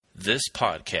This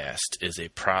podcast is a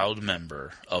proud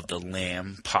member of the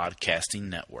Lamb Podcasting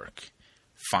Network.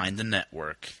 Find the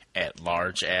network at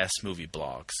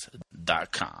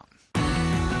largeassmovieblogs.com.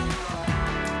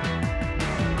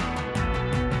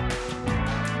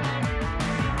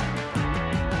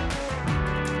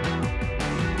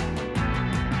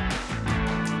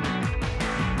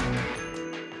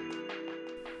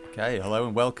 Okay, hello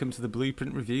and welcome to the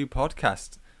Blueprint Review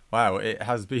podcast. Wow, it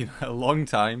has been a long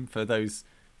time for those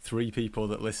three people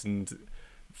that listened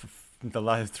the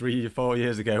last 3 or 4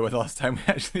 years ago, the last time we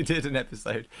actually did an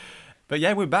episode. But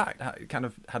yeah, we're back. I kind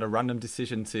of had a random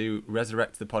decision to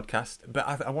resurrect the podcast, but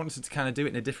I wanted to kind of do it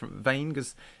in a different vein,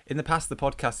 because in the past the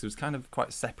podcast was kind of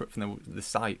quite separate from the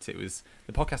site.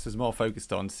 The podcast was more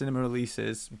focused on cinema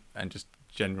releases and just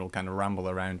general kind of ramble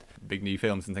around big new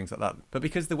films and things like that. But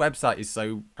because the website is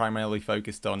so primarily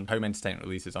focused on home entertainment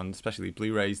releases, on especially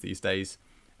Blu-rays these days,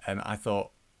 I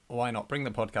thought, why not bring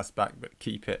the podcast back but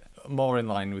keep it more in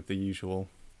line with the usual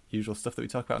stuff that we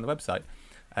talk about on the website.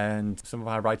 And some of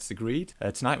our writers agreed.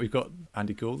 Tonight we've got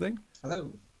Andy Goulding.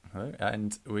 Hello. Hello.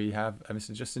 And we have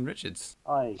Mr. Justin Richards.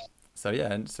 Hi. So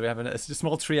yeah, and so we have a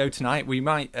small trio tonight. We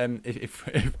might,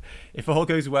 if all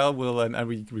goes well, we'll and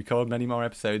we record many more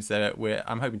episodes.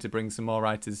 I'm hoping to bring some more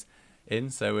writers in,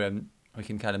 so we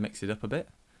can kind of mix it up a bit.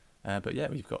 But yeah,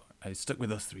 we've got stuck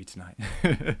with us three tonight.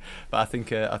 But I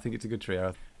think it's a good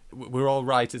trio. We're all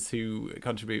writers who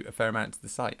contribute a fair amount to the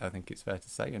site, I think it's fair to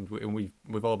say, and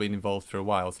we've all been involved for a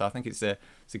while. So I think it's a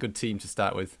good team to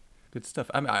start with. Good stuff.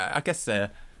 I guess if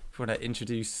we want to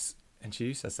introduce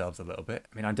ourselves a little bit.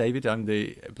 I mean, I'm David. I'm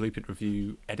the Blueprint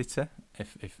Review editor.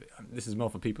 If this is more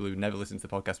for people who've never listened to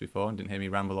the podcast before and didn't hear me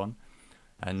ramble on.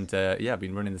 And I've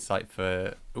been running the site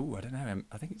for I don't know.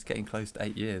 I think it's getting close to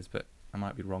 8 years, but I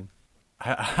might be wrong.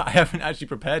 I haven't actually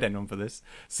prepared anyone for this,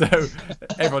 so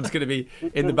everyone's going to be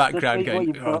in the background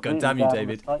going, "Oh, God damn you,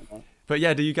 David!" But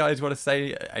yeah, do you guys want to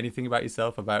say anything about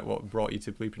yourself, about what brought you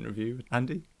to Blueprint Review,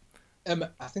 Andy?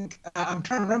 I think I'm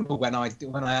trying to remember when I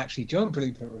actually joined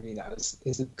Blueprint Review. That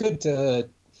is a good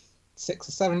 6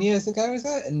 or 7 years ago, is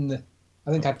it? And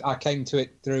I think I came to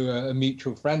it through a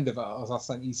mutual friend of ours. I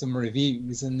sent you some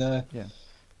reviews, and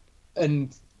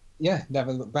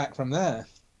never looked back from there.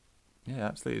 Yeah,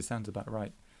 absolutely. It sounds about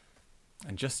right.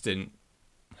 And Justin,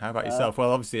 how about yourself?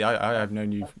 Well, obviously, I have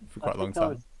known you for quite a long time. I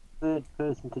was the third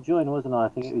person to join, wasn't I? I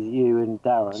think it was you and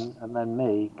Darren, and then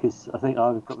me, because I think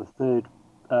I've got the third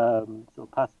sort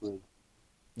of password.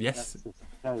 Yes.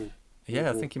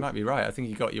 Yeah, I think you might be right. I think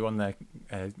he got you on there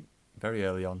very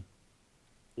early on.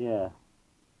 Yeah.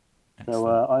 Excellent.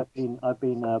 So I've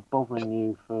been bothering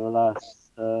you for the last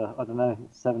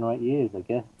 7 or 8 years, I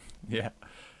guess. Yeah.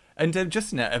 And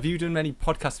Justin, have you done many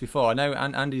podcasts before? I know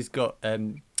Andy's got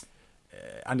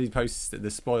Andy posts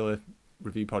the spoiler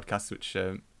review podcast, which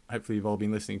hopefully you've all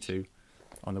been listening to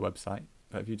on the website.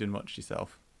 But have you done much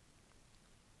yourself?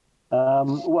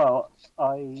 Well,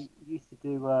 I used to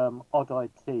do Odd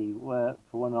IT for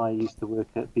when I used to work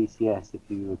at BCS, if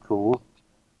you recall,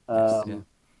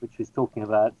 which was talking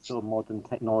about sort of modern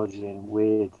technology and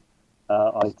weird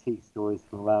IT stories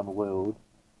from around the world.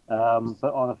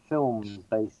 But on a film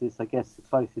basis, I guess the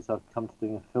closest I've come to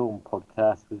doing a film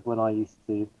podcast was when I used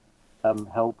to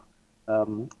help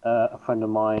a friend of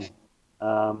mine,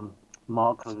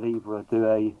 Mark Levera,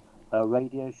 do a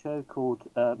radio show called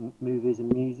Movies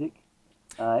and Music.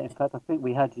 In fact, I think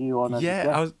we had you on.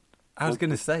 Yeah, I was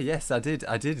going to say yes. I did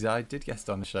guest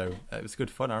on the show. It was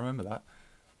good fun. I remember that.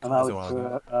 And that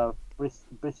was for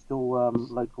Bristol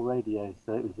local radio,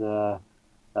 so it was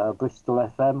Bristol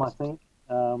FM, I think.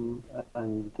 I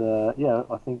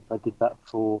think I did that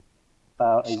for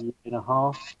about a year and a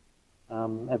half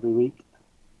every week.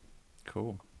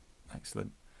 Cool,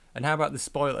 excellent. And how about the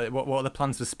spoiler? What are the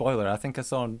plans for spoiler? I think I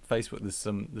saw on Facebook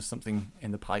there's something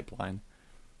in the pipeline.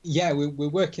 Yeah, we're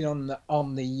working on the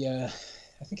I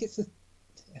think it's I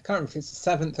can't remember if it's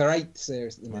the 7th or 8th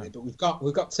series at the minute, but we've got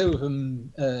 2 of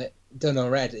them done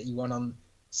already. One on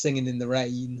Singing in the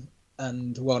Rain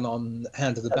and one on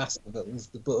Hand of the Baskervilles,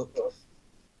 the book.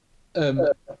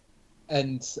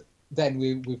 And then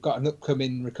we've got an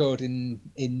upcoming recording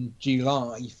in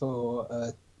July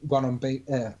for one on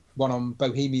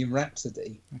Bohemian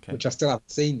Rhapsody, which I still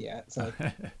haven't seen yet. So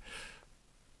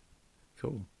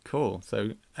cool.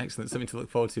 So excellent, something to look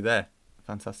forward to there.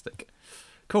 Fantastic.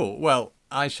 Cool. Well,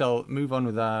 I shall move on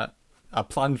with our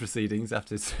planned proceedings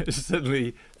after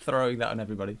suddenly throwing that on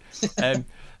everybody.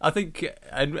 I think,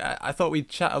 and I thought we'd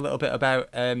chat a little bit about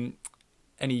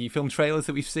any film trailers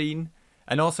that we've seen,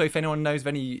 and also if anyone knows of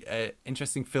any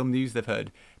interesting film news they've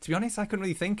heard. To be honest, I couldn't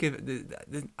really think of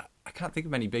I can't think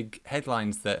of any big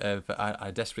headlines that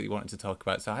I desperately wanted to talk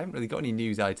about. So I haven't really got any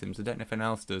news items. I don't know if anyone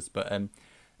else does, but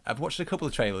I've watched a couple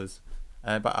of trailers.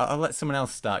 But I'll let someone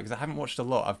else start because I haven't watched a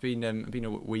lot. I've been a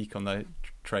week on the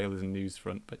trailers and news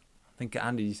front. But I think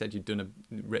Andy, you said you'd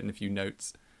written a few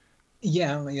notes.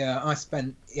 Yeah. I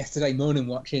spent yesterday morning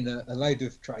watching a load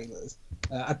of trailers.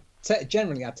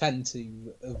 Generally, I tend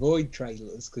to avoid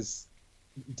trailers because,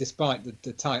 despite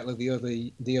the title of the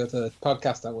other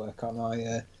podcast I work on,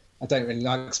 I don't really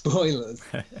like spoilers.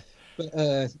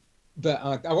 but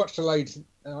I watched a load.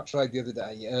 I watched a load the other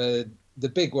day. The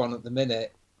big one at the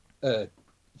minute for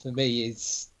me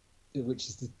which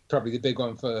is probably the big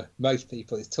one for most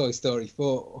people, is Toy Story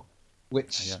 4,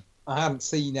 which I haven't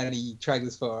seen any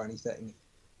trailers for or anything,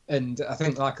 and I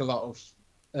think like a lot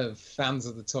of fans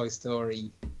of the Toy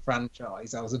Story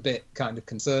franchise, I was a bit kind of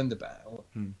concerned about.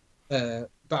 But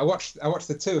I watched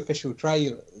the 2 official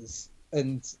trailers,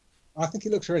 and I think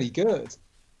it looks really good.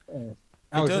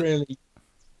 Really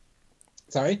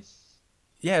sorry.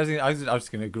 Yeah, I was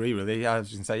just going to agree. Really, I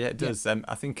was just going to say, it does.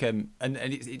 I think, and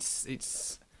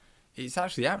it's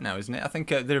actually out now, isn't it? I think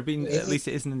there have been, at least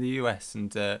it isn't in the US,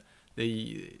 and the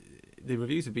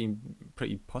reviews have been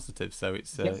pretty positive. So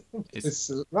it's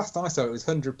last time I saw it was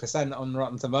 100% on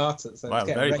Rotten Tomatoes. So wow,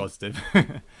 very positive.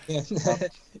 Yeah.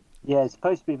 Yeah, it's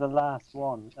supposed to be the last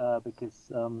one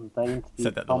because they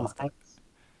interviewed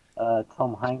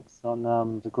Tom Hanks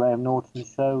on the Graham Norton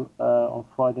show on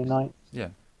Friday night. Yeah.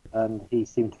 And he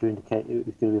seemed to indicate it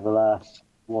was going to be the last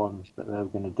one that they were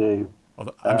going to do.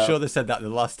 I'm sure they said that the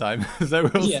last time, so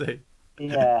we'll see.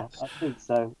 Yeah, I think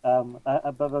so.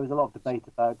 But there was a lot of debate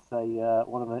about, say,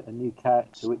 one of a new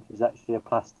character, which was actually a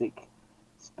plastic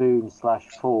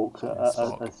spoon/fork,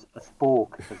 a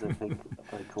spork, as I think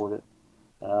they call it.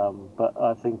 But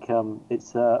I think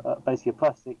it's basically a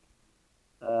plastic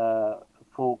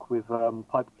fork with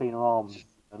pipe cleaner arms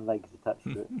and legs attached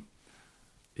to it.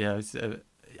 Yeah,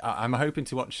 I'm hoping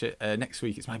to watch it next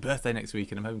week. It's my birthday next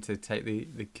week, and I'm hoping to take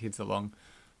the kids along.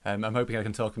 I'm hoping I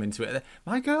can talk them into it.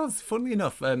 My girls, funnily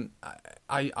enough, I've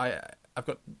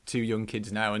got 2 young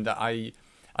kids now, and I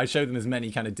show them as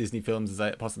many kind of Disney films as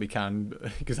I possibly can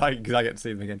because I get to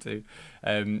see them again too.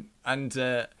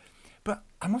 But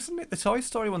I must admit, the Toy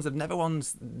Story ones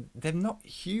they're not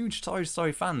huge Toy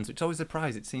Story fans, which is always a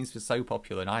surprise. It seems to be so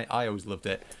popular, and I always loved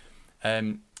it.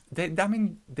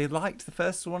 They liked the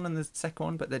first one and the second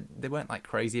one, but they weren't like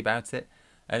crazy about it.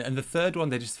 And the third one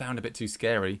they just found a bit too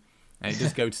scary, and it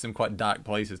does go to some quite dark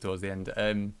places towards the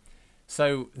end.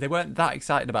 So they weren't that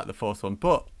excited about the fourth one,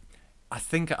 but I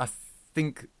think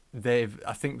they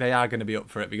are going to be up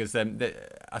for it because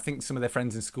I think some of their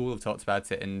friends in school have talked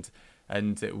about it, and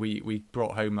we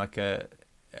brought home like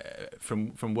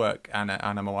from work.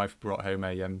 Anna, my wife, brought home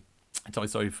a Toy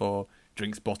Story 4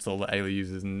 drinks bottle that Ayla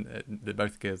uses and that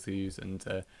both the girls use, and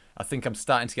I think I'm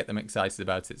starting to get them excited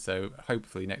about it, so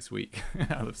hopefully next week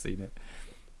I'll have seen it.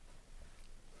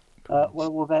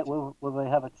 Will they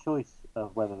have a choice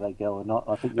of whether they go or not?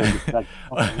 I think they'll be dragged.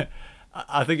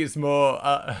 I think it's more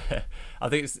I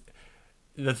think it's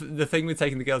the thing with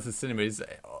taking the girls to the cinema is,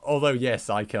 although yes,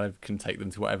 I kind of can take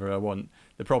them to whatever I want,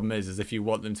 the problem is if you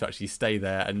want them to actually stay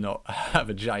there and not have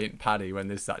a giant paddy when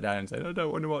they're sat down and say, I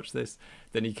don't want to watch this,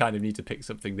 then you kind of need to pick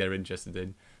something they're interested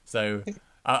in. So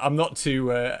I'm not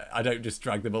too I don't just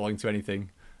drag them along to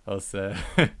anything else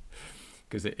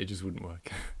because it just wouldn't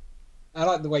work. I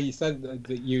like the way you said that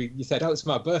you said, it's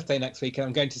my birthday next week and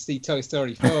I'm going to see Toy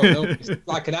Story 4. It's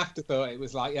like an afterthought. It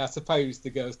was like, I suppose the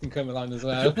girls can come along as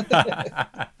well.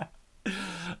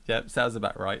 Yep, sounds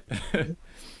about right.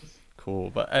 Cool,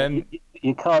 but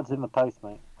your card's in the post,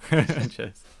 mate.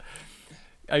 Cheers.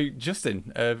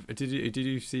 Justin, did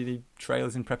you see any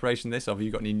trailers in preparation of this, or have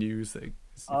you got any news?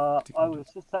 I was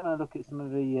just having a look at some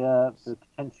of the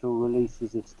potential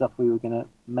releases of stuff we were going to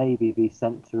maybe be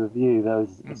sent to review. There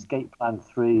was Escape Plan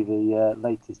 3, the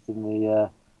latest in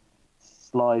the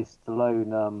Sly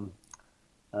Stallone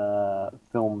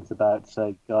films about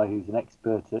a guy who's an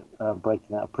expert at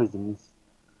breaking out of prisons.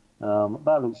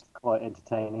 That looks quite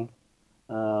entertaining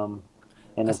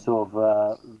in a sort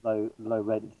of low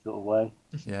rent sort of way.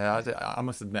 Yeah, I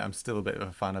must admit I'm still a bit of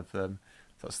a fan of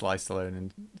sort of Sly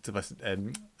Stallone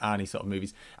and Arnie sort of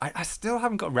movies. I still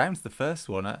haven't got around to the first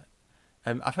one.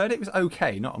 I've heard it was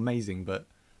okay, not amazing, but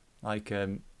like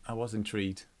I was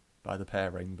intrigued by the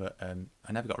pairing, but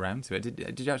I never got around to it.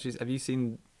 Did you actually? Have you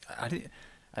seen?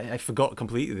 I forgot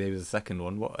completely there was a second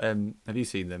one. What have you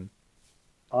seen them?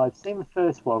 I've seen the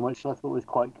first one, which I thought was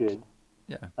quite good.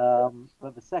 Yeah.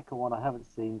 But the second one I haven't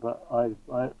seen, but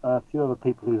a few other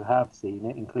people who have seen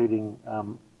it, including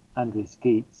Andrew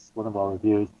Skeets, one of our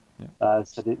reviewers,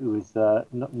 said it was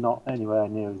not anywhere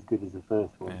near as good as the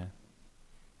first one. Yeah.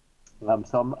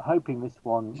 So I'm hoping this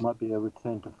one might be a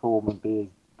return to form and be as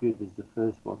good as the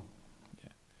first one.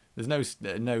 There's no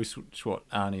Swart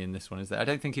Arnie in this one, is there? I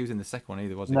don't think he was in the second one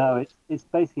either, was he? No, it's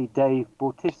basically Dave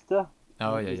Bautista.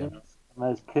 Oh, yeah. And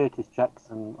there's Curtis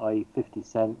Jackson, i.e. 50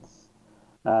 Cents.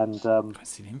 And I've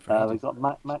seen him for ages. we've got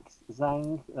Max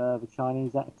Zhang, the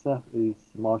Chinese actor, who's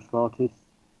a martial artist.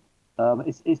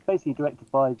 It's basically directed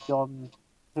by John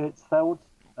Hertzfeld,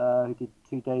 who did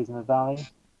 2 Days in the Valley.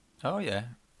 Oh, yeah.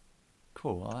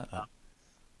 Cool, I like that.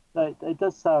 No, it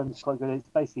does sound quite good. It's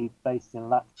basically based in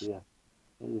Latvia.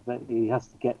 He has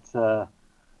to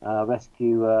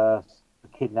rescue a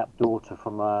kidnapped daughter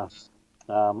from a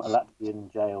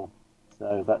Latvian jail.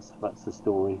 So that's the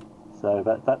story. So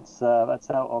that's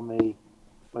out on the.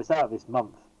 Well, it's out this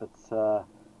month, but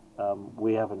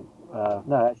we haven't.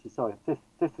 No, actually, sorry,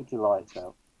 5th of July it's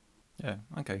out. Yeah.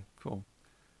 Okay. Cool.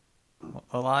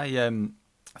 Well, I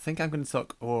think I'm going to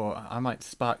talk, or I might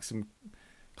spark some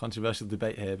controversial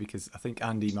debate here because I think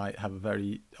Andy might have a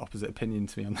very opposite opinion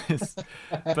to me on this.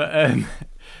 But I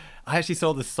actually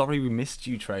saw the "Sorry We Missed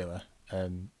You" trailer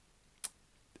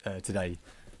today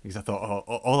because I thought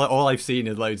all I've seen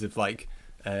is loads of like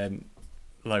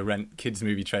low rent kids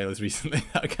movie trailers recently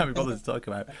that I can't be bothered to talk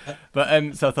about.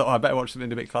 But so I thought I better watch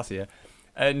something a bit classier.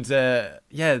 And the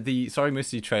 "Sorry We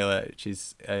Missed You" trailer, which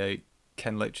is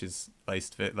Ken Loach's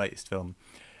latest film.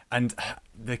 And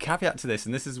the caveat to this,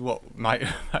 and this is what might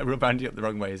rub Andy up the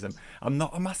wrong way, is I'm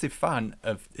not a massive fan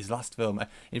of his last film.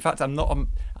 In fact, I'm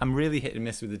really hit and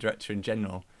miss with the director in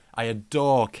general. I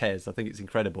adore Kes. I think it's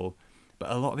incredible.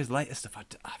 But a lot of his later stuff, I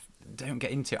don't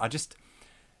get into. I just...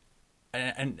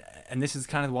 And this is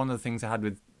kind of one of the things I had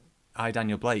with I,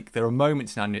 Daniel Blake. There are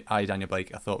moments in I, Daniel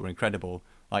Blake I thought were incredible.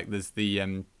 Like there's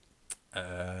the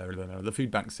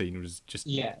food bank scene was just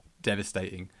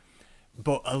devastating.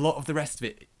 But a lot of the rest of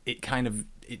it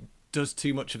does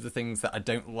too much of the things that I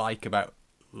don't like about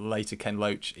later Ken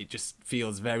Loach. It just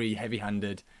feels very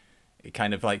heavy-handed. It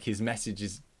kind of like his message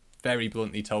is very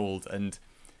bluntly told, and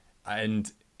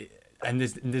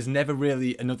there's never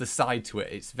really another side to it.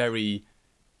 It's very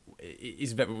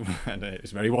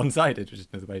one-sided, which is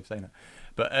another way of saying it.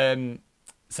 But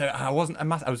so I wasn't a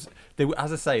mass. As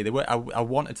I say, I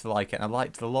wanted to like it, and I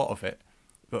liked a lot of it.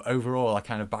 But overall, I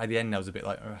kind of by the end I was a bit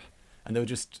like, ugh. And there were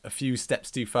just a few steps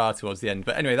too far towards the end.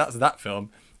 But anyway, that's that film.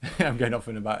 I'm going off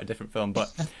on about a different film.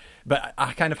 But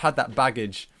I kind of had that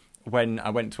baggage when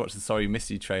I went to watch the Sorry We Missed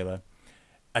You trailer.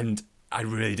 And I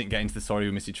really didn't get into the Sorry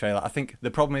We Missed You trailer. I think the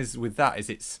problem is with that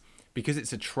is because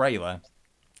it's a trailer,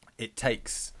 it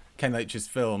takes Ken Loach's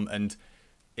film and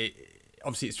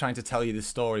obviously it's trying to tell you the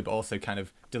story, but also kind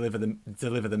of deliver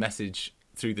the message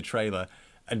through the trailer.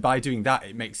 And by doing that,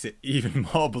 it makes it even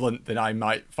more blunt than I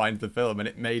might find the film. And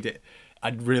it made it... I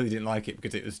really didn't like it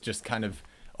because it was just kind of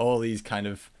all these kind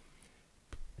of...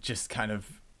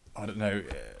 I don't know,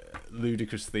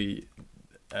 ludicrously...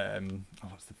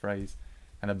 what's the phrase?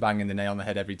 Kind of banging the nail on the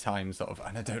head every time, sort of.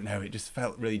 And I don't know, it just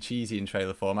felt really cheesy in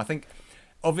trailer form. I think,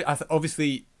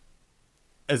 obviously,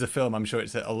 as a film, I'm sure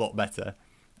it's a lot better.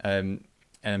 And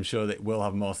I'm sure that it will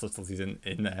have more subtleties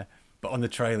in there. But on the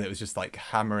trailer, it was just like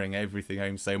hammering everything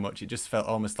home so much. It just felt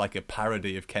almost like a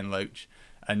parody of Ken Loach.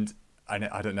 And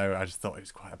I don't know, I just thought it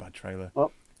was quite a bad trailer.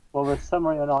 Well, the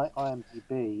summary on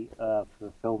IMDb for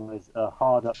the film is a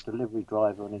hard-up delivery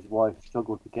driver and his wife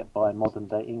struggled to get by in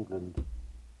modern-day England.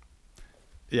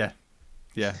 Yeah.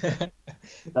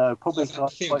 Probably I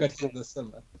feel good for the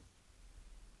summer.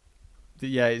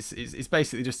 Yeah, it's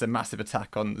basically just a massive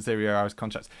attack on 0 Hours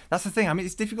Contracts. That's the thing. I mean,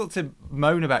 it's difficult to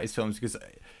moan about his films because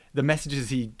the messages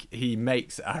he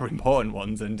makes are important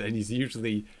ones, and he's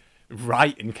usually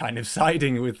right in kind of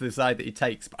siding with the side that he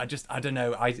takes. But I don't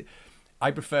know.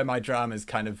 I prefer my dramas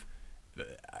kind of.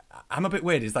 I'm a bit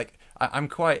weird. It's like I'm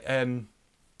quite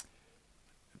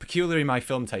peculiar in my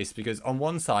film taste because on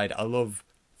one side I love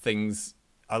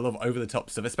over the top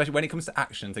stuff, especially when it comes to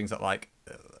action. Things like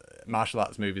martial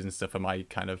arts movies and stuff are my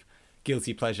kind of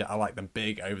guilty pleasure. I like them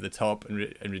big, over the top,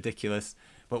 and ridiculous.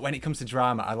 But when it comes to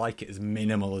drama, I like it as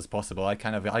minimal as possible. I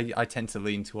tend to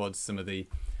lean towards some of the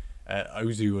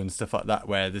Ozu and stuff like that,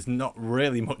 where there's not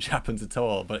really much happens at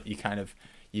all, but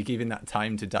you're giving that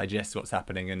time to digest what's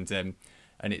happening, and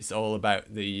it's all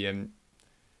about the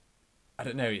I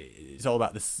don't know. It's all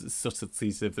about the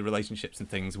subtleties of the relationships and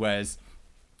things. Whereas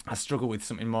I struggle with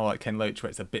something more like Ken Loach, where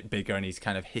it's a bit bigger and he's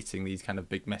kind of hitting these kind of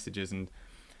big messages. And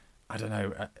I don't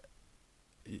know.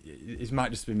 It might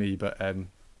just be me, but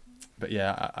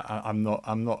yeah, I'm not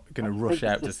going to rush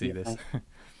out to see this.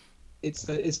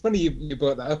 It's funny you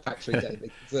brought that up actually,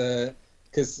 David.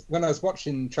 because when I was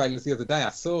watching trailers the other day, I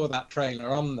saw that trailer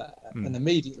on there, and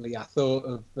immediately I thought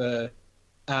of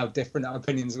how different our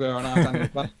opinions were on our Daniel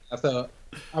Blake. I thought,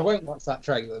 I won't watch that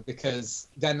trailer because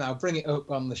then I'll bring it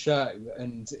up on the show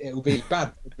and it'll be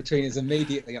bad between us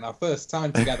immediately. And our first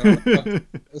time together,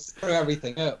 it'll screw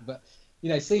everything up. But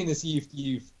seeing as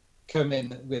you've come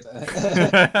in with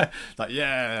like,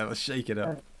 yeah, let's shake it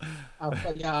up.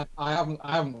 I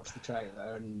haven't watched the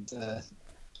trailer,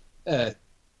 and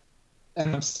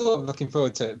I'm sort of looking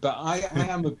forward to it. But I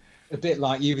am a bit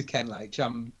like you with Ken Loach.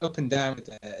 I'm up and down with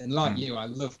it, and like you, I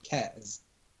love Kes,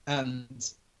 and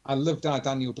I love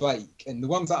Daniel Blake, and the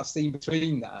ones that I've seen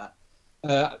between that,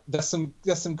 there's some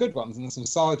good ones and there's some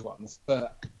solid ones,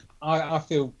 but I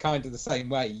feel kind of the same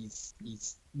way.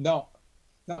 He's not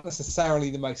necessarily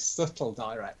the most subtle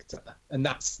director, and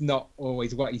that's not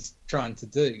always what he's trying to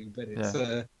do. But it's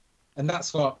and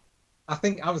that's what I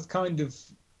think. I was kind of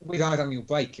with Daniel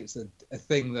Blake. It's a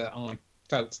thing that I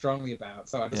felt strongly about,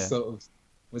 so I just sort of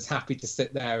was happy to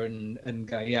sit there and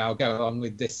go, yeah, I'll go along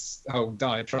with this whole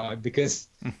diatribe because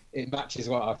it matches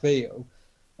what I feel.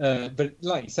 But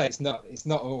like you say, it's not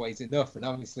always enough, and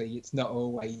obviously it's not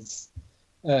always.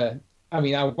 I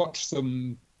mean, I watch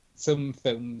some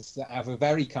films that have a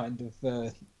very kind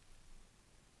of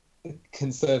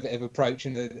conservative approach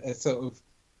and a sort of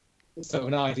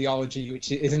an ideology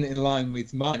which isn't in line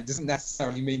with mine. It doesn't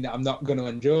necessarily mean that I'm not going to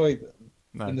enjoy them.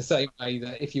 No. In the same way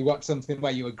that if you watch something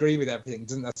where you agree with everything,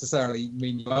 doesn't necessarily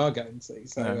mean you are going to.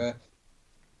 So,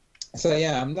 so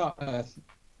yeah, I'm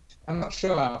not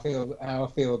sure how I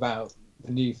feel about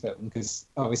the new film because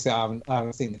obviously I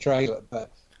haven't seen the trailer,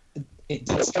 but it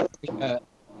did strike me that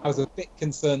I was a bit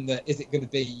concerned that is it going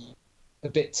to be a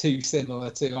bit too similar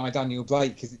to Daniel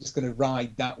Blake? Is it just going to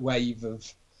ride that wave of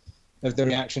the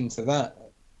reaction to that?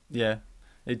 Yeah,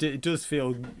 it does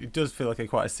feel like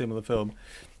quite a similar film.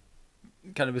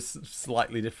 Kind of a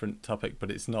slightly different topic, but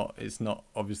it's not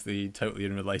obviously totally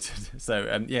unrelated. So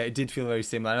it did feel very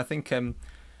similar, and I think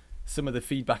some of the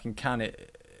feedback in Cannes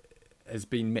has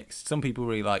been mixed. Some people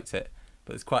really liked it,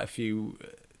 but there's quite a few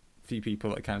people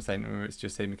that are kind of saying it's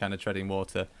just him kind of treading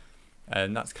water,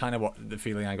 and that's kind of what the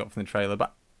feeling I got from the trailer.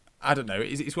 But I don't know,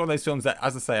 it's one of those films that,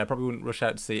 as I say, I probably wouldn't rush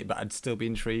out to see it, but I'd still be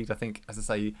intrigued. I think, as I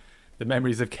say, the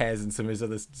memories of Kes and some of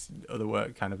his other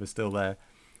work kind of are still there.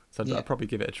 So I'd probably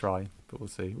give it a try, but we'll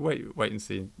see. Wait and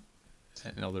see.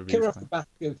 In all the reviews. Coming off the back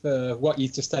of what you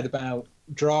just said about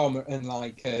drama and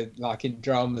like in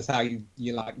dramas, how you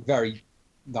like very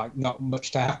like not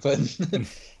much to happen.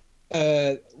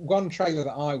 One trailer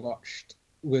that I watched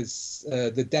was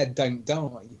The Dead Don't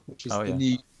Die, which is the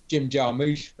new Jim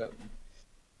Jarmusch film,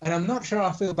 and I'm not sure how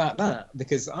I feel about that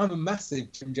because I'm a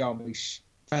massive Jim Jarmusch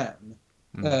fan,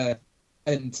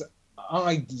 and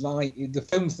I like the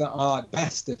films that I like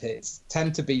best of his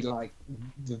tend to be like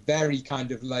the very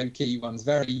kind of low key ones,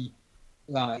 very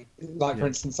like for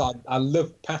instance, I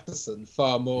love Patterson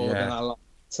far more than I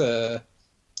liked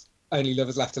Only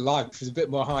Lovers Left Alive, which was a bit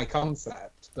more high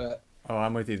concept, but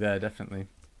I'm with you there, definitely.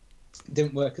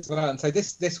 Didn't work as well. And so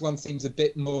this one seems a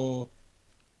bit more.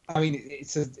 I mean,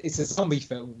 it's a zombie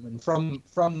film, and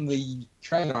from the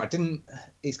trailer,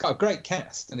 it's got a great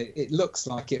cast, and it looks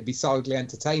like it'd be solidly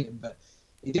entertaining, but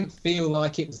it didn't feel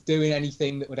like it was doing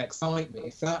anything that would excite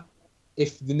me.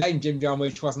 If the name Jim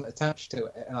Jarmusch wasn't attached to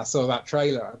it, and I saw that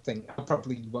trailer, I think I'll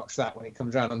probably watch that when it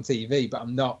comes around on TV, but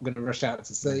I'm not going to rush out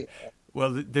to see it. Well,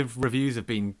 the reviews have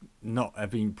been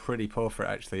pretty poor for it.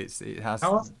 Actually, it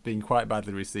has been quite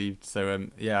badly received. So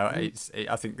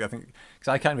I think because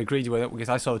I kind of agreed with it because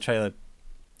I saw the trailer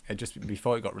just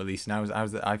before it got released, and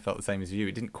I felt the same as you.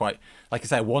 It didn't quite, like I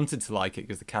say, I wanted to like it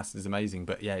because the cast is amazing,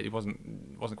 but it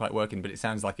wasn't quite working. But it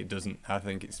sounds like it doesn't. I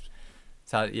think it's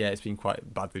been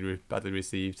quite badly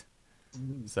received.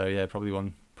 So probably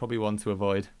one to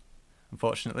avoid.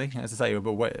 Unfortunately, as I say, a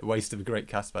waste of a great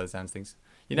cast by the sounds of things.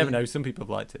 You never know. Some people have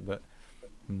liked it, but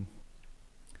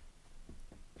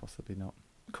possibly not.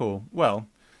 Cool. Well,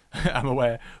 I'm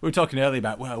aware. We were talking earlier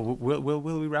about, will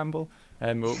we ramble?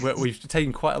 We've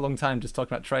taken quite a long time just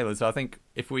talking about trailers, so I think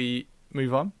if we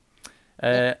move on.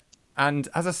 And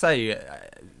as I say,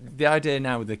 the idea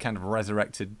now with the kind of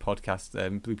resurrected podcast,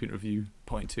 Blueprint Review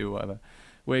Point 2 or whatever,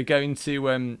 we're going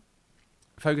to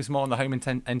focus more on the home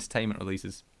entertainment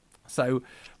releases. So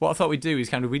what I thought we'd do is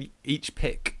kind of each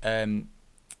pick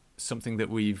something that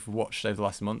we've watched over the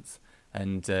last month,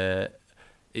 and it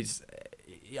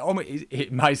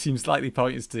might seem slightly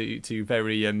pointless to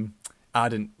very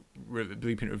ardent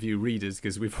Blueprint Review readers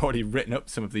because we've already written up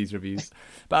some of these reviews,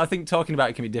 but I think talking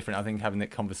about it can be different. I think having that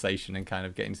conversation and kind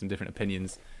of getting some different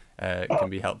opinions can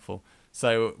be helpful.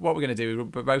 So what we're going to do,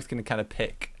 we're both going to kind of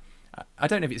pick I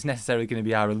don't know if it's necessarily going to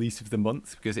be our release of the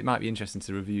month, because it might be interesting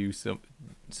to review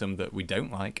some that we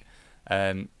don't like.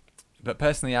 But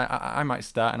personally, I might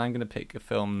start, and I'm going to pick a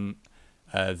film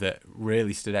that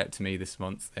really stood out to me this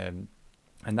month, and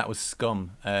that was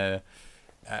Scum,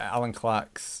 Alan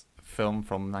Clark's film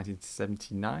from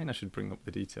 1979. I should bring up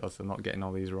the details so I'm not getting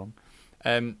all these wrong.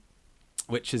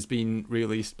 Which has been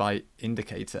released by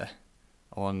Indicator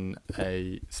on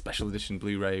a special edition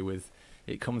Blu-ray.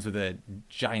 It comes with a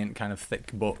giant kind of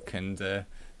thick book and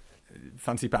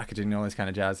fancy packaging and all this kind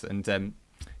of jazz. And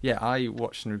I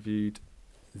watched and reviewed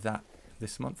that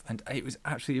this month, and it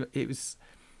was.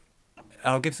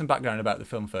 I'll give some background about the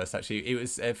film first. Actually, it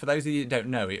was for those of you who don't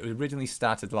know, it originally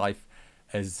started life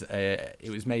as it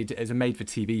was made as a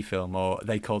made-for-TV film, or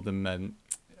they called them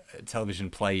television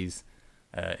plays.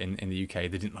 In the UK,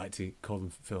 they didn't like to call them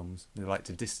films. They like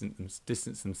to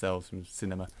distance themselves from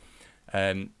cinema,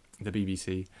 the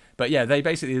BBC. But yeah,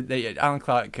 Alan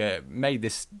Clark made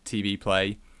this TV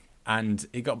play, and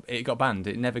it got banned.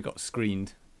 It never got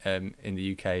screened in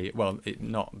the UK. Well,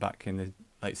 not back in the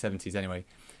late 70s anyway.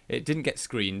 It didn't get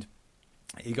screened.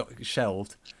 It got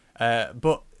shelved.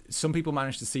 But some people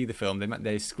managed to see the film.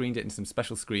 They screened it in some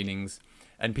special screenings.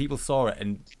 And people saw it,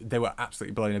 and they were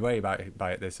absolutely blown away by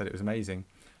it. They said it was amazing.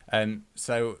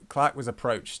 So Clark was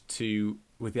approached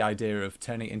with the idea of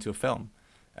turning it into a film,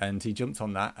 and he jumped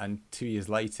on that. And 2 years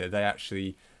later, they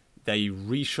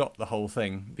reshot the whole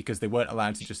thing, because they weren't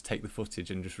allowed to just take the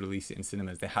footage and just release it in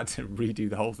cinemas. They had to redo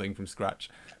the whole thing from scratch,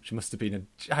 which must have been a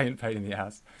giant pain in the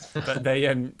ass. But they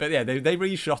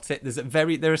reshot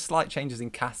it. There are slight changes in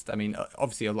cast. I mean,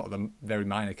 obviously a lot of them very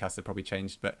minor casts have probably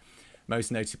changed, but.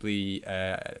 Most notably,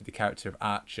 the character of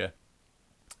Archer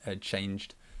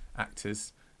changed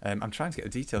actors. I'm trying to get the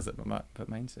details up, but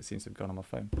my internet seems to have gone on my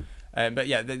phone. But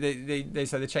yeah, they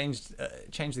changed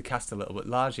the cast a little, but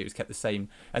largely it was kept the same.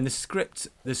 And the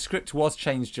script was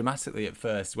changed dramatically at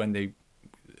first when they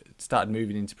started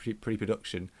moving into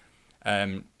pre-production.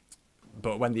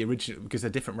 But when because a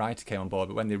different writer came on board,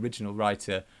 but when the original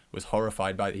writer was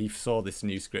horrified by it, he saw this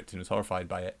new script and was horrified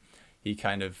by it. He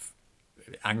kind of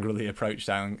angrily approached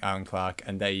Alan Clark,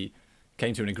 and they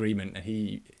came to an agreement, and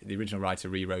the original writer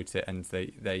rewrote it, and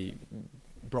they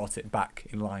brought it back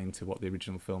in line to what the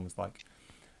original film was like.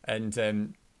 And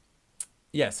so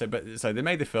they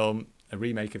made the film, a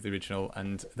remake of the original,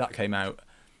 and that came out,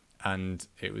 and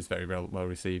it was very well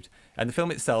received. And the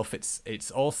film itself,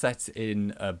 it's all set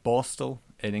in Borstal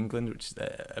in England, which is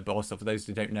Borstal, for those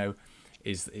who don't know,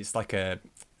 it's like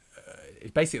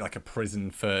it's basically like a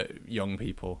prison for young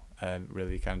people,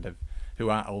 really kind of who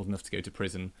aren't old enough to go to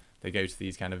prison. They go to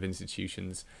these kind of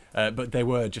institutions, but they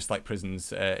were just like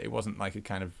prisons. It wasn't like a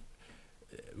kind of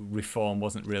reform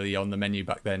wasn't really on the menu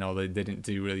back then, or they didn't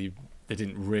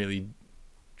really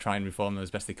try and reform them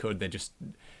as best they could. They just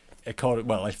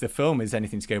if the film is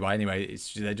anything to go by anyway,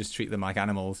 they just treat them like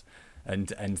animals, and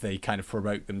they kind of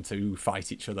provoke them to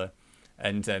fight each other.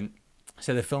 And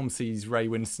so the film sees Ray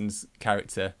Winston's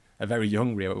character, a very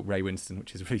young Ray Winston,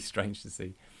 which is really strange to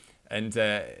see. And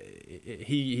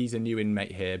he's a new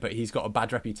inmate here, but he's got a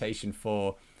bad reputation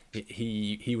for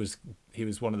he was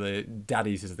one of the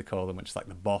daddies, as they call them, which is like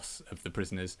the boss of the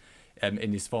prisoners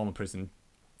in his former prison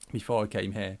before he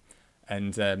came here.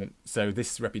 And so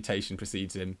this reputation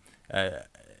precedes him,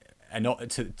 and not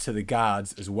to the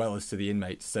guards as well as to the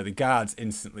inmates. So the guards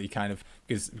instantly kind of,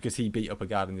 because he beat up a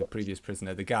guard in the previous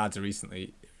prisoner, the guards are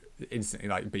instantly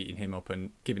like beating him up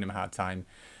and giving him a hard time.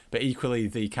 But equally,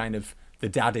 the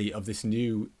daddy of this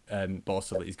new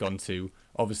borstal that he's gone to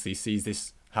obviously sees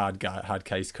this hard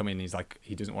case come in. He's like,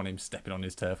 he doesn't want him stepping on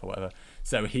his turf or whatever.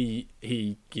 So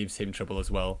he gives him trouble as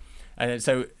well. And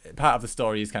so part of the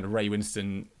story is kind of Ray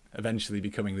Winston eventually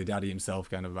becoming the daddy himself,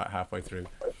 kind of about halfway through.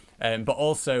 But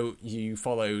also you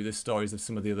follow the stories of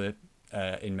some of the other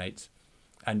inmates,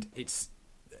 and it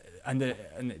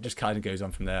just kind of goes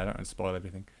on from there. I don't want to spoil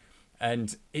everything.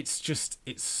 And it's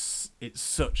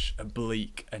such a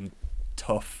bleak and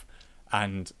tough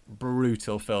and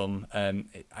brutal film.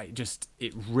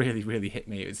 It really, really hit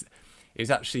me. It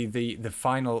was actually the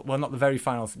final, well, not the very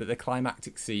final, but the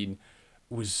climactic scene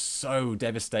was so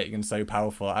devastating and so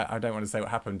powerful. I don't want to say what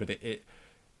happened, but it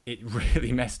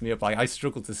really messed me up. Like, I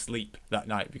struggled to sleep that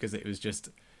night because it was just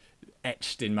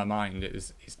etched in my mind.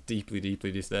 It's deeply,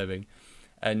 deeply disturbing,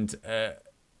 and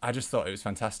I just thought it was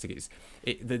fantastic.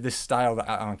 The style that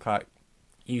Alan Clark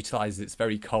utilises. It's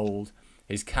very cold.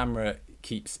 His camera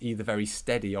keeps either very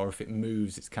steady, or if it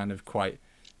moves, it's kind of quite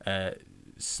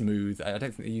smooth. I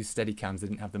don't think they used steady cams. They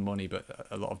didn't have the money, but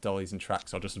a lot of dollies and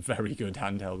tracks are just very good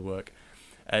handheld work,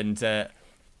 and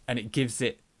it gives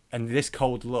it and this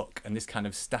cold look and this kind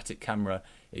of static camera,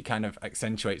 it kind of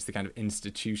accentuates the kind of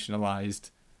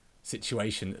institutionalized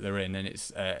situation that they're in, and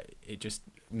it just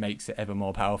makes it ever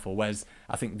more powerful. Whereas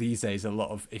I think these days a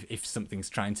lot of if something's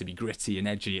trying to be gritty and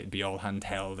edgy, it'd be all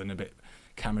handheld and a bit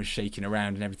cameras shaking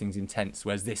around and everything's intense.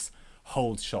 Whereas this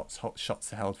holds shots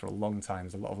are held for a long time.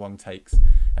 There's a lot of long takes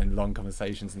and long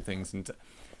conversations and things, and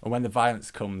when the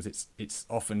violence comes, it's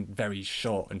often very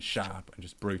short and sharp and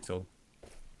just brutal.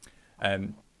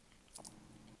 Other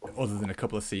than a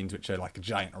couple of scenes which are like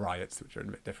giant riots, which are a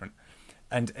bit different.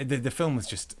 And the film was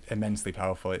just immensely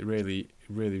powerful. It really,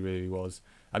 really, really was.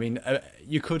 I mean,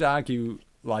 you could argue,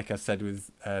 like I said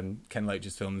with Ken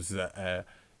Loach's films, that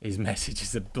his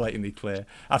messages are blatantly clear.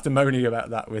 After moaning about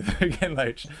that with Ken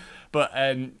Loach, but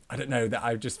I don't know, that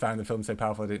I've just found the film so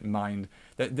powerful I didn't mind.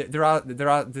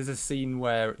 There's a scene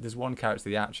where there's one character,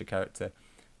 the Archer character,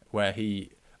 where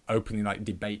he openly like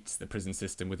debates the prison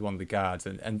system with one of the guards,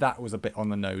 and that was a bit on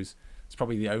the nose. It's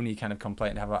probably the only kind of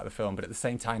complaint I have about the film, but at the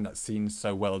same time, that scene's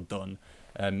so well done.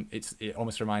 It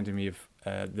almost reminded me of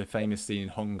the famous scene in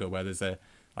Hunger, where there's an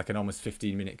almost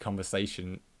 15-minute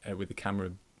conversation with the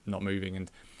camera not moving, and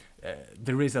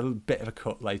there is a bit of a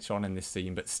cut later on in this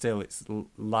scene, but still it's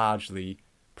largely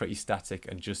pretty static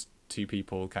and just two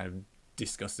people kind of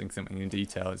discussing something in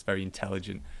detail. It's very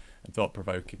intelligent and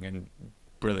thought-provoking and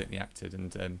brilliantly acted,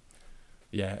 and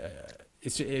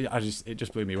it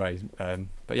just blew me away.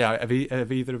 But yeah, have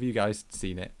either of you guys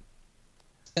seen it?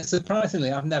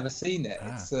 Surprisingly, I've never seen it.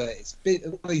 It's been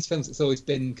one of these films that's always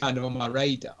been kind of on my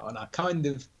radar, and I kind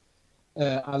of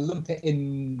I lump it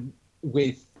in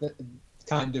with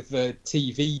kind of a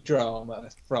TV drama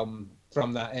from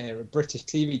that era, British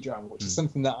TV drama, which is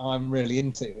something that I'm really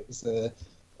into. It's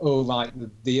all like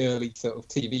the early sort of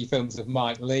TV films of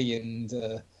Mike Leigh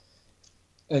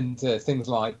and things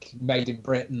like Made in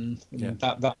Britain and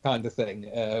that kind of thing,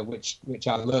 which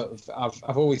I love.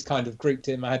 I've always kind of grouped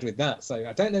it in my head with that. So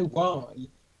I don't know why.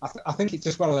 I think it's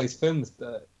just one of those films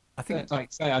that I think,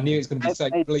 like say, I knew it was going to be so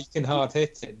bleak and hard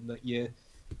hitting that you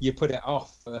put it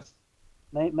off.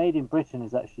 Made in Britain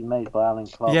is actually made by Alan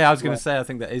Clark. Yeah, I was going to say, I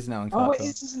think that is an Alan Clark. Oh, it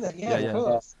is, isn't it? Yeah, of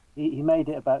course. He made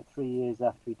it about 3 years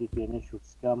after he did the initial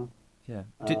Scum. Yeah.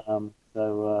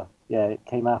 It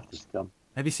came after Scum.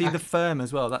 Have you seen The Firm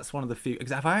as well? That's one of the few.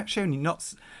 Because I've actually only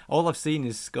not. All I've seen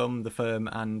is Scum, The Firm,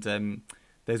 and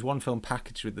there's one film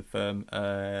packaged with The Firm,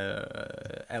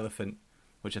 Elephant,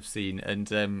 which I've seen, and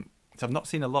so I've not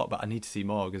seen a lot, but I need to see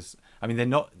more because they're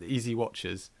not easy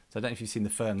watches. So I don't know if you've seen The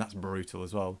Firm. That's brutal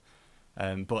as well,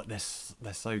 but they're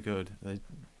so good. They're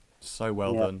so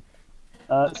well done.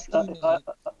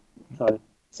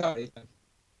 Sorry.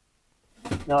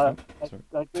 No,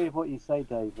 I agree with what you say,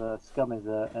 Dave. Scum is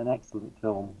an excellent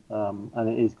film, and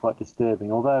it is quite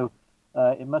disturbing. Although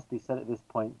it must be said at this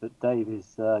point that Dave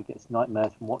gets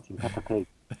nightmares from watching Peppa Pig.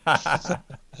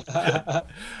 I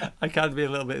can be a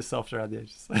little bit softer around the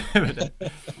edges.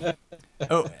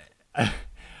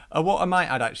 What I might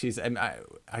add actually is,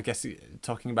 I guess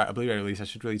talking about a Blu-ray release, I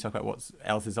should really talk about what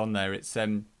else is on there. It's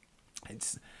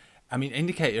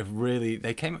indicative of really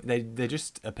they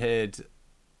just appeared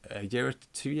a year or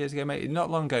 2 years ago, maybe not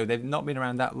long ago. They've not been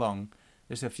around that long,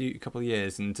 just a couple of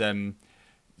years, and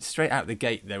straight out the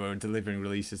gate they were delivering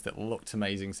releases that looked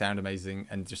amazing, sound amazing,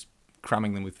 and just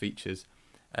cramming them with features.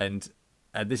 And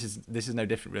this is no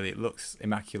different really. It looks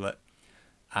immaculate,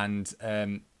 and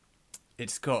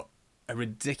it's got a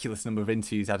ridiculous number of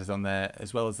interviews added on there,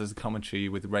 as well as there's a commentary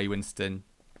with Ray Winston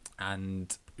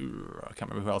and I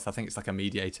can't remember who else. I think it's like a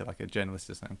mediator, like a journalist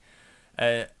or something,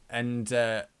 and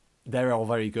they're all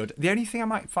very good. The only thing I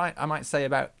might say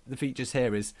about the features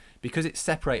here is because it's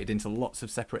separated into lots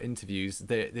of separate interviews,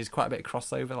 there's quite a bit of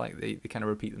crossover, like they kind of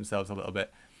repeat themselves a little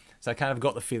bit. So I kind of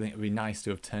got the feeling it would be nice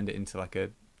to have turned it into like a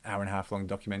hour and a half long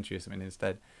documentary or something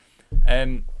instead.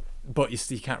 But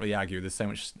you can't really argue, there's so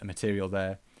much material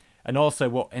there. And also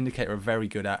what Indicator are very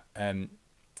good at,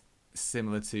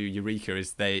 similar to Eureka,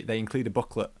 is they include a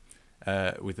booklet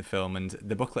with the film, and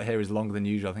the booklet here is longer than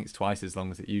usual. I think it's twice as long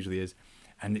as it usually is.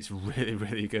 And it's really,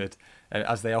 really good,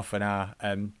 as they often are.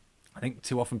 I think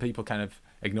too often people kind of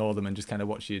ignore them and just kind of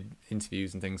watch your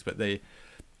interviews and things. But the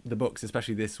books,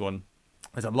 especially this one,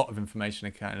 there's a lot of information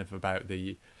kind of about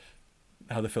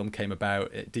how the film came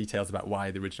about. It details about why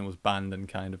the original was banned and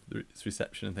kind of its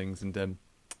reception and things. And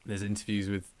there's interviews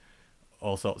with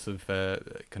all sorts of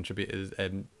contributors,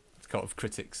 kind of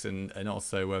critics, and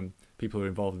also people who are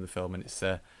involved in the film. And it's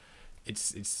a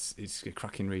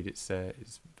cracking read. It's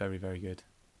very, very good.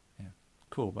 Yeah,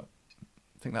 cool. But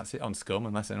I think that's it on Scum,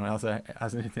 unless anyone else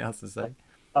has anything else to say.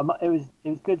 It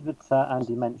was good that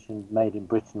Andy mentioned Made in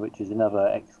Britain, which is another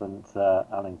excellent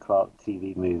Alan Clark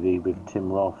TV movie with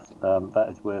Tim Roth. That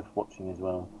is worth watching as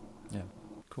well. Yeah,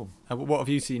 cool. What have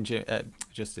you seen,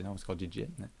 Justin? I always called you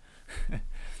Jim.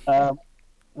 I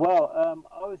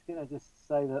was going to just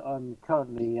say that I'm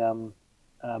currently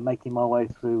making my way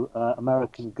through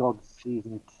American Gods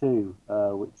Season 2,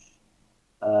 which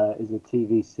is a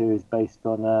TV series based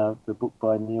on the book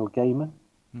by Neil Gaiman.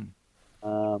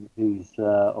 Who's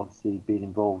obviously been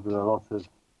involved with a lot of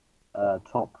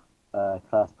top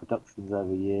class productions over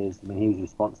the years. I mean, he was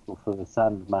responsible for the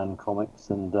Sandman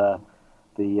comics and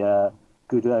the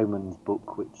Good Omens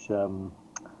book, which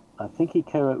I think he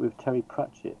co-wrote with Terry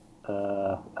Pratchett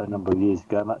a number of years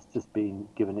ago. And that's just been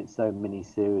given its own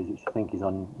mini-series, which I think is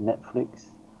on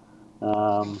Netflix.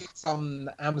 It's on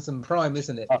Amazon Prime,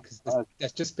 isn't it? Because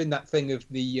there's just been that thing of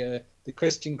the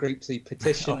Christian groups who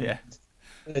petitioned. Oh, yeah.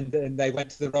 And they went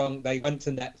to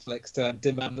Netflix to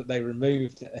demand that they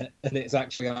removed it, and it's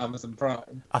actually on Amazon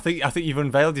Prime. I think you've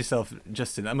unveiled yourself,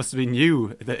 Justin. That must have been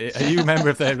you. Are you a member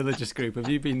of their religious group? Have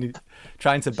you been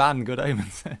trying to ban Good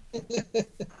Omens?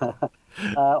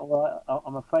 Well,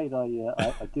 I'm afraid I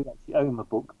do actually own the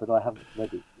book, but I haven't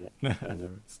read it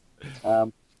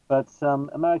yet. But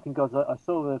American Gods, I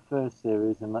saw the first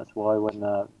series, and that's why when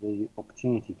the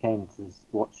opportunity came to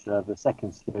watch the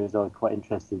second series, I was quite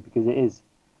interested, because it is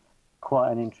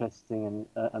quite an interesting and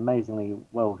amazingly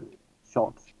well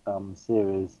shot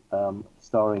series,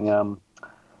 starring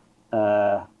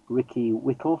Ricky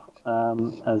Whittle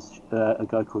as a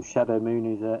guy called Shadow Moon,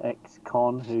 who's an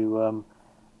ex-con who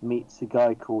meets a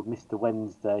guy called Mr.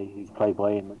 Wednesday, who's played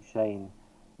by Ian McShane,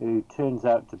 who turns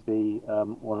out to be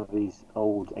one of these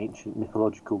old ancient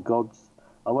mythological gods.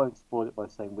 I won't spoil it by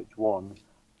saying which one,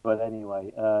 but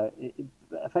anyway, it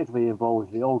effectively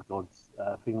involves the old gods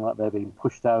feeling like they're being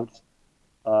pushed out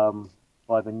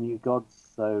by the new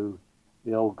gods. So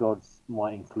the old gods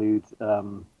might include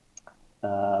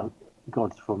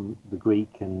gods from the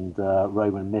Greek and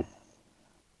Roman myths,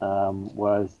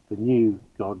 whereas the new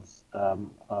gods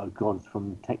are gods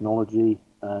from technology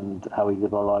and how we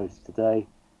live our lives today.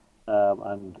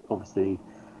 And obviously,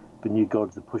 the new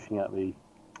gods are pushing out the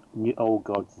new old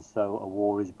gods, so a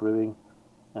war is brewing.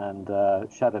 And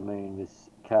Shadow Moon, this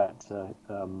character,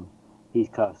 he's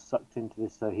kind of sucked into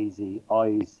this, so he's the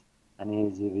eyes and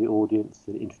ears of the audience,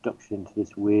 the introduction into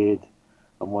this weird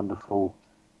and wonderful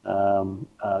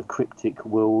cryptic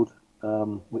world,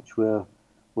 which we're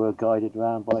guided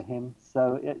around by him.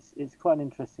 So it's quite an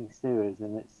interesting series,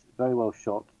 and it's very well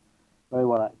shot, very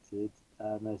well acted.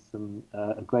 And there's some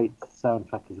a great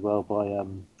soundtrack as well by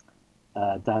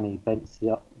Danny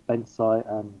Bensai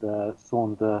and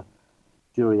Saundra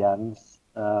Durians.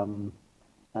 I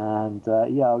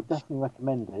would definitely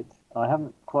recommend it. I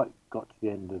haven't quite got to the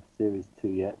end of Series 2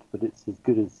 yet, but it's as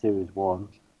good as Series 1.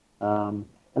 A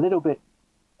little bit,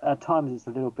 at times it's a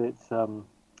little bit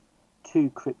too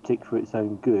cryptic for its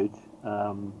own good,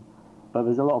 but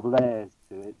there's a lot of layers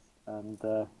to it,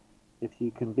 and if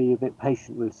you can be a bit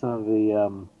patient with some of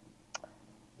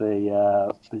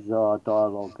the bizarre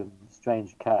dialogue and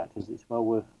strange characters, it's well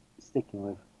worth sticking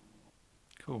with.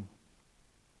 Cool.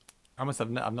 I must have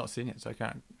I've not seen it, so I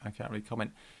can't really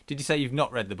comment. Did you say you've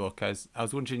not read the book? I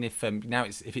was wondering if now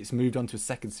if it's moved on to a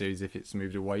second series, if it's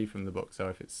moved away from the book, so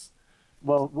if it's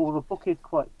well, the book is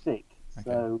quite thick, okay.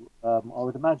 So I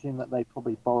would imagine that they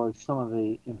probably borrowed some of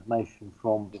the information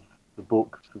from the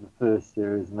book for the first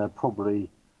series, and they're probably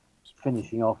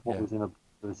finishing off what was in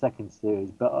the second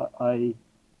series. But I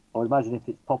would imagine if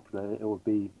it's popular, it would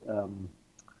be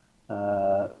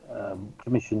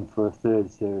commissioned for a third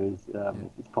series if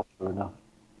it's popular enough.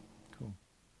 Cool.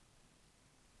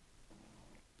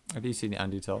 Have you seen it,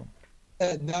 Andy, at all?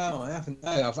 No, I haven't.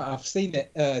 No, I've seen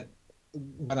it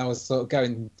when I was sort of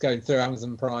going through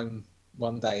Amazon Prime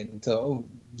one day and thought, oh,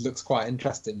 looks quite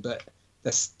interesting. But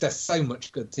there's so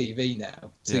much good TV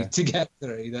now to get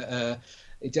through that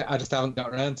I just haven't got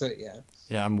around to it yet.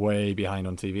 Yeah, I'm way behind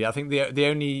on TV. I think I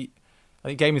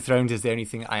think Game of Thrones is the only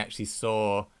thing I actually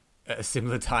saw at a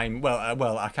similar time.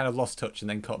 Well, I kind of lost touch and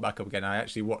then caught back up again. I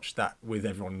actually watched that with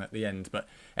everyone at the end, but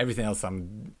everything else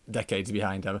I'm decades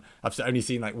behind. I've only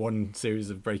seen like one series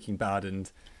of Breaking Bad,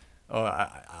 and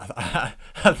I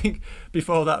think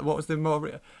before that, what was the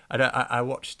more? I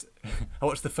watched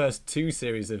the first two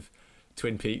series of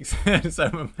Twin Peaks, so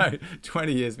I'm about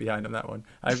 20 years behind on that one.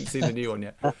 I haven't seen the new one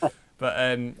yet, but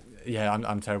I'm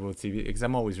terrible with TV because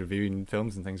I'm always reviewing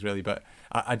films and things, really. But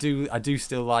I do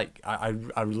still like I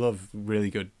love really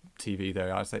good TV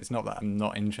though. I say it's not that I'm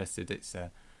not interested; it's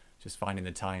just finding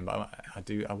the time. But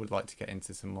I would like to get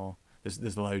into some more.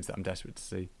 There's loads that I'm desperate to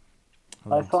see.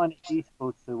 I find it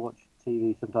useful to watch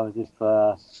TV sometimes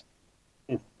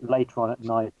if later on at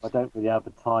night I don't really have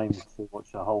the time to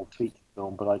watch a whole feature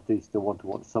film, but I do still want to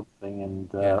watch something,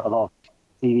 and a lot of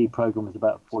TV program is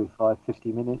about 45,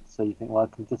 50 minutes, so you think, well, I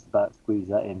can just about squeeze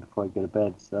that in before I go to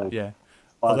bed. So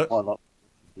I quite like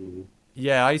TV.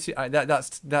 Yeah,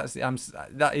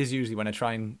 that is usually when I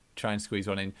try and squeeze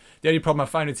one in. The only problem I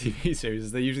find with TV series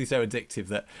is they're usually so addictive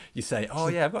that you say, "Oh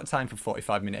yeah, I've got time for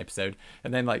 45-minute episode,"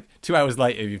 and then like 2 hours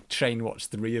later you've train watched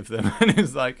 3 of them, and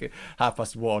it's like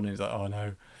 1:30, and it's like, "Oh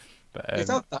no." But it's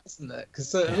odd, that, isn't it?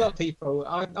 Because a lot of people,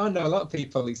 I know a lot of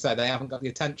people who say they haven't got the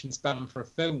attention span for a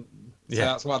film, so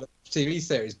that's why they watch TV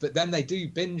series. But then they do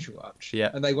binge watch,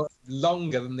 and they watch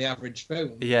longer than the average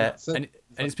film. Yeah, and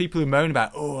it's people who moan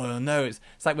about, oh no, it's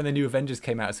like when the new Avengers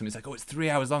came out or something. It's like, oh, it's 3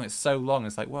 hours long. It's so long.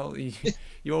 It's like, well, you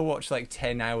all watch like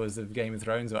 10 hours of Game of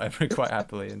Thrones or whatever quite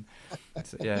happily, and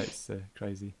it's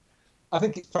crazy. I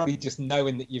think it's probably just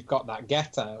knowing that you've got that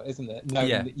get out, isn't it?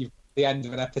 Knowing that you've the end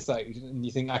of an episode and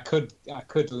you think I could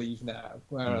leave now,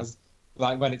 whereas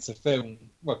like when it's a film,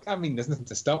 well, I mean, there's nothing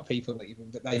to stop people leaving,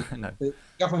 but they you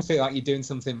often feel like you're doing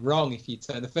something wrong if you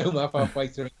turn the film off halfway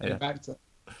through and go back to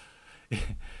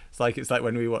it's like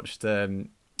when we watched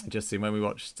Justin, when we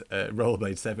watched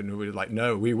Rollerblade 7, we were like,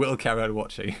 no, we will carry on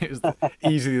watching. It was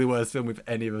easily the worst film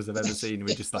any of us have ever seen.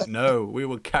 We're just like, no, we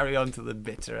will carry on to the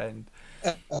bitter end.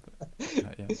 And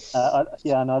I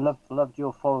loved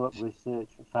your follow-up research.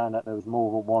 I found out there was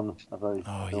more than one of those.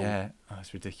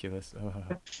 That's ridiculous.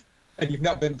 And you've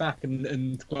not been back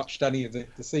and watched any of the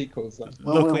sequels then?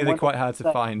 Luckily they're quite hard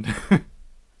to find.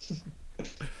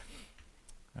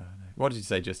 What did you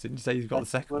say, Justin? Did you say you've got the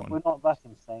second one? We're not that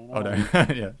insane. Oh no.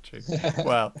 Yeah, true.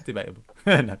 Well, debatable.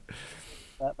 No.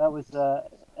 That was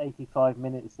 85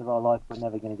 minutes of our life we're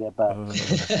never going to get back.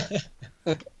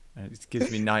 It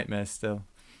gives me nightmares still.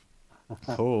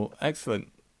 Cool.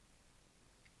 Excellent.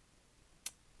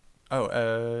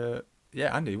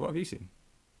 Andy, what have you seen?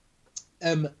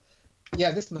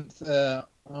 This month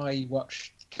I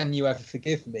watched Can You Ever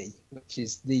Forgive Me, which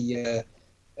is the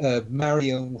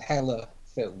Mariel Heller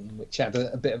film, which had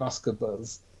a bit of Oscar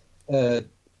buzz.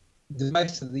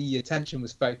 Most of the attention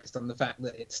was focused on the fact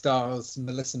that it stars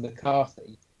Melissa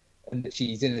McCarthy and that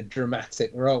she's in a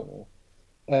dramatic role,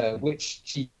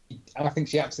 which I think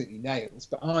she absolutely nails.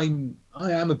 But I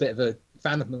am a bit of a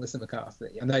fan of Melissa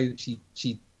McCarthy. I know that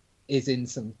she is in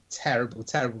some terrible,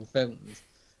 terrible films.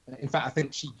 In fact, I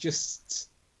think she just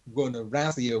won a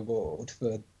Razzie Award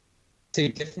for 2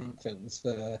 different films,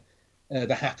 for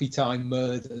The Happy Time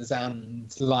Murders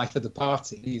and Life of the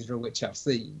Party, neither of which I've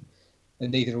seen,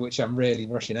 and neither of which I'm really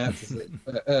rushing out to see.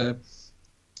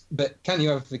 But Can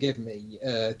You Ever Forgive Me?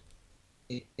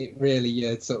 It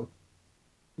really sort of,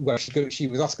 well, she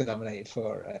was Oscar nominated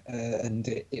for it, and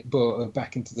it brought her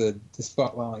back into the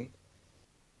spotlight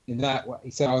in that way.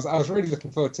 So I was really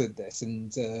looking forward to this,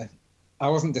 and I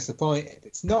wasn't disappointed.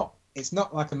 It's not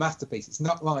like a masterpiece. It's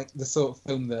not like the sort of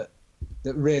film that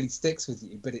really sticks with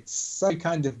you, but it's so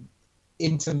kind of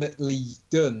intimately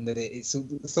done that it's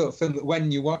the sort of film that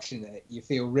when you're watching it, you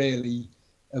feel really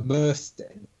immersed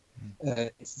in.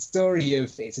 It's the story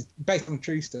of, it's based on a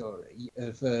true story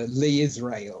of Lee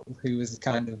Israel, who was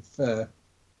kind of,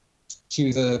 she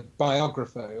was a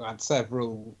biographer who had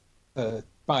several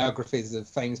biographies of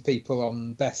famous people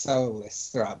on bestseller lists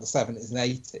throughout the 70s and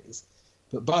 80s.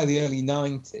 But by the early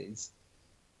 90s,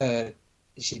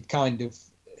 she'd kind of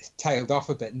tailed off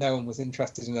a bit. No one was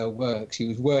interested in her work. She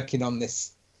was working on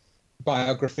this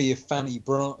biography of Fanny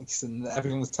Bryce, and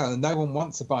everyone was telling her, no one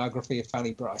wants a biography of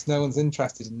Fanny Bryce. No one's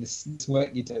interested in this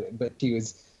work you're doing. But she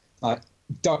was like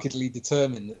doggedly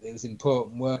determined that it was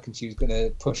important work and she was going to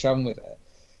push on with it.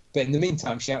 But in the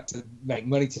meantime, she had to make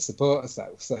money to support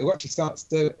herself. So what she starts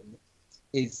doing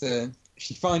is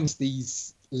she finds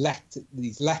these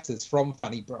letters from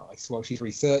Fanny Bryce while she's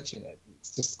researching it.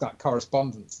 It's just like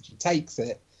correspondence, and she takes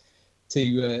it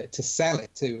to sell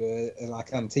it to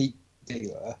like an antique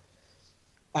dealer,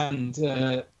 and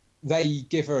they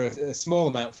give her a small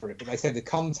amount for it, but they say the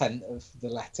content of the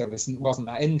letter wasn't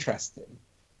that interesting.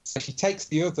 So she takes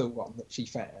the other one that she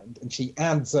found and she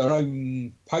adds her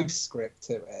own postscript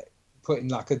to it, putting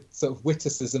like a sort of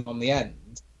witticism on the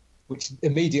end, which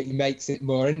immediately makes it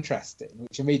more interesting,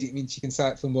 which immediately means she can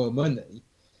sell it for more money.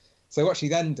 So what she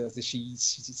then does is she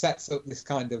sets up this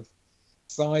kind of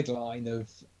sideline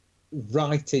of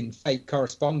writing fake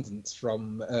correspondence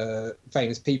from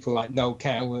famous people like Noel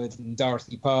Coward and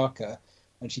Dorothy Parker,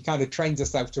 and she kind of trains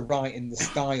herself to write in the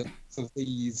style of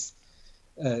these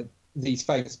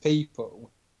famous people,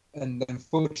 and then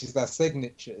forges their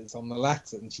signatures on the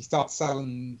letter, and she starts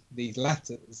selling these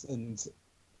letters, and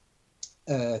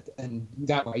and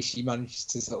that way she manages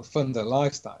to sort of fund her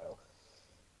lifestyle.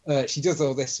 She does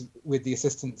all this with the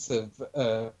assistance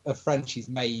of a friend she's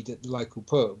made at the local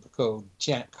pub called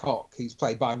Jack Hock, who's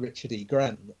played by Richard E.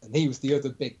 Grant, and he was the other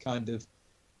big kind of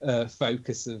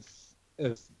focus of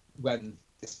when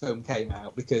this film came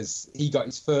out, because he got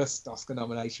his first Oscar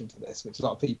nomination for this, which a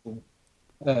lot of people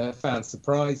found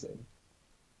surprising.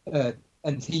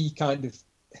 And he kind of,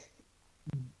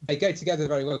 they go together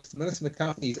very well, because Melissa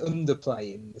McCarthy is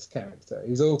underplaying this character,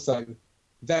 who's also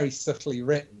very subtly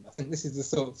written. I think this is the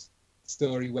sort of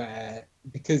story where,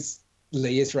 because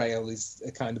Lee Israel is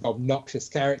a kind of obnoxious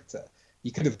character,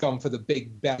 you could have gone for the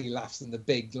big belly laughs and the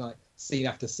big like scene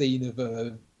after scene of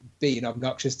her being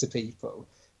obnoxious to people,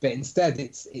 but instead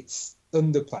it's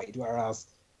underplayed. Whereas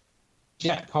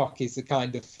Jack Hock is a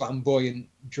kind of flamboyant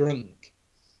drunk,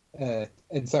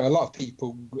 and so a lot of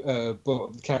people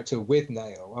bought the character with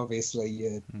Nail.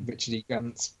 Obviously, Richard E.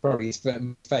 Grant's probably his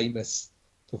famous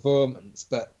performance,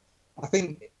 but I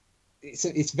think it's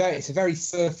a very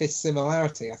surface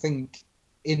similarity. I think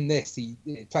in this, he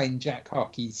playing Jack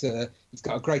Hock, he's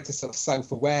got a greater sort of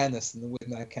self-awareness than the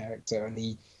Widnow character, and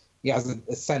he has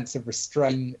a sense of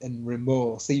restraint and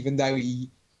remorse, even though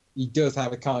he does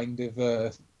have a kind of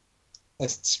a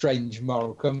strange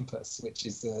moral compass, which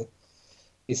is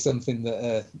something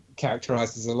that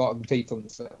characterises a lot of the people in the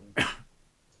film.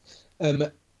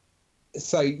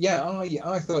 So yeah,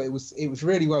 I thought it was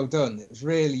really well done. It was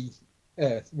really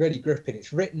really gripping.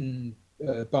 It's written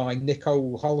by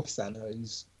Nicole Holofcener,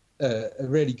 who's a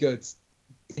really good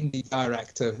indie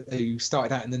director who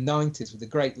started out in the 90s with a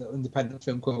great little independent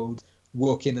film called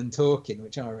Walking and Talking,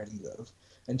 which I really love.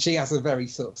 And she has a very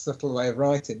sort of subtle way of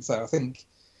writing, so I think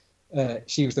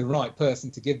she was the right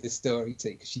person to give this story to,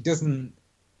 because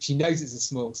she knows it's a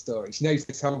small story. She knows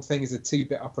this whole thing is a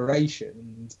 2-bit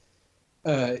operation,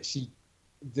 and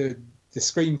the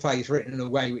screenplay is written in a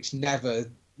way which never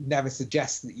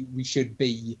suggests that we should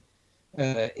be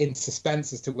in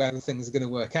suspense as to whether things are going to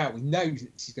work out. We know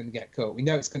that she's going to get caught. We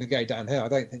know it's going to go downhill. I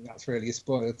don't think that's really a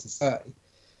spoiler to say.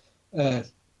 And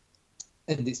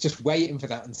it's just waiting for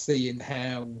that and seeing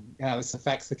how this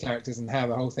affects the characters and how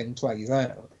the whole thing plays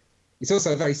out. It's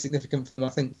also a very significant film,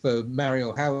 I think, for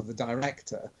Mariel Hell, the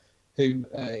director, who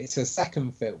it's her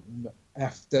second film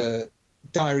after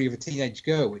Diary of a Teenage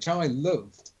Girl, which I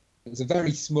loved. It was a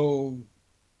very small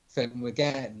film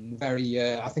again, very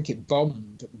I think it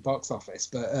bombed at the box office,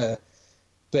 but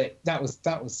that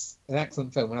was an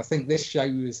excellent film, and I think this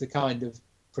shows a kind of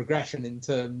progression in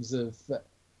terms of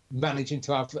managing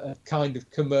to have a kind of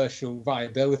commercial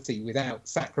viability without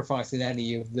sacrificing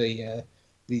any of the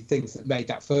things that made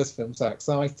that first film so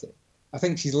exciting. I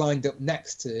think she's lined up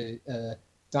next to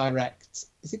direct,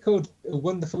 is it called A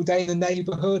Wonderful Day in the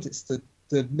Neighborhood? It's the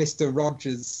Mr.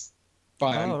 Rogers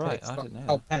biopic. Oh right, I didn't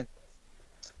know.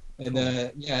 And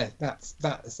yeah, that's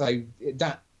that. So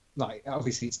that, like,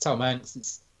 obviously it's Tom Hanks.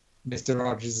 It's Mr.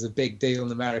 Rogers is a big deal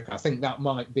in America. I think that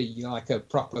might be like a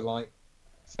proper like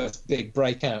first big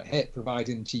breakout hit,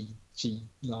 providing she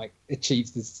like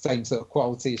achieves the same sort of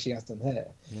quality as she has done here.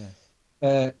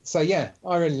 Yeah. So yeah,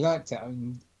 I really liked it. I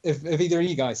mean, have either of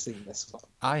you guys seen this one?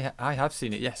 I have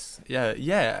seen it. Yes.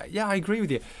 Yeah. I agree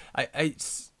with you.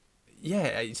 It's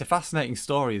a fascinating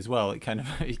story as well. It kind of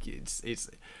it's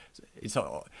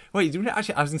wait,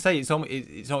 actually I was gonna say it's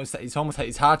almost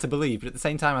it's hard to believe, but at the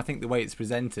same time I think the way it's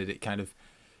presented, it kind of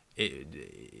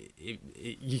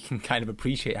you can kind of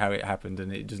appreciate how it happened,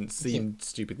 and it doesn't seem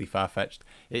stupidly far-fetched.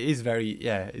 It is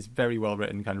it's very well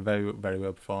written, kind of very, very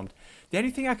well performed. The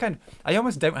only thing I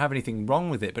almost don't have anything wrong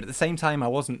with it, but at the same time I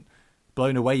wasn't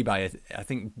blown away by it. I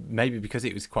think maybe because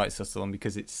it was quite subtle and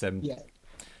because it's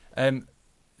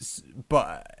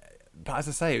but as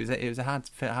I say, it was a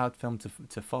hard film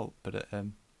to fault, but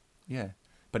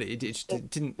but it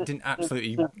didn't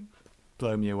absolutely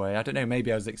blow me away. I don't know,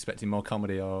 maybe I was expecting more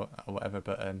comedy or whatever,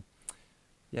 but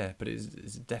but it's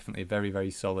definitely a very,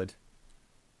 very solid,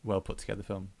 well put together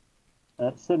film.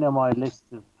 Certainly on my list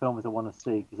of films I want to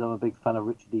see, because I'm a big fan of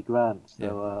Richard E. Grant,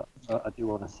 so I do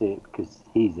want to see it because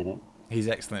he's in it. He's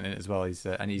excellent in it as well. He's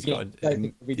in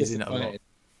it a lot.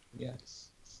 Yes.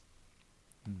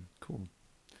 Cool.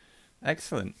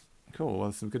 Excellent. Cool.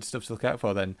 Well, some good stuff to look out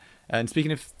for then. And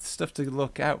speaking of stuff to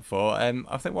look out for,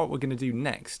 I think what we're going to do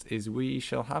next is we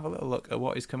shall have a little look at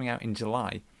what is coming out in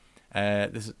July.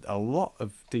 There's a lot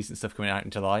of decent stuff coming out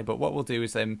in July, but what we'll do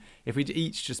is if we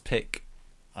each just pick,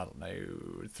 I don't know,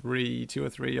 2 or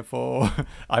 3 or 4,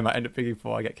 I might end up picking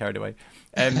 4, I get carried away,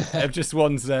 just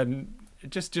ones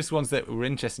just ones that were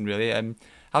interesting, really.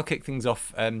 I'll kick things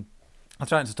off. I'll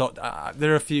try not to talk.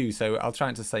 There are a few, so I'll try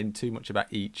not to say too much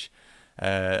about each.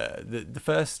 The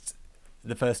first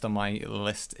the first on my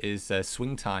list is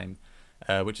Swing Time,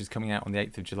 which is coming out on the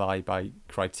 8th of July by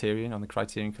Criterion, on the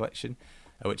Criterion Collection,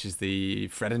 which is the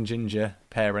Fred and Ginger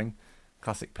pairing,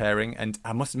 classic pairing. And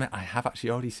I must admit, I have actually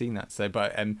already seen that. So,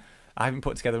 but I haven't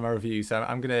put together my review, so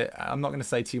I'm not gonna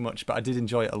say too much. But I did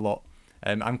enjoy it a lot.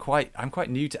 I'm quite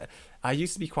new to. I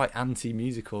used to be quite anti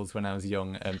musicals when I was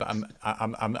young, but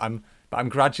I'm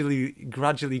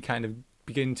gradually kind of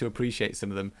beginning to appreciate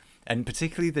some of them, and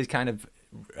particularly the kind of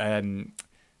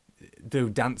the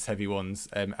dance heavy ones.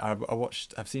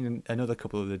 I've seen another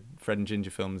couple of the Fred and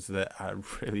Ginger films that I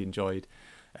really enjoyed,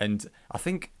 and I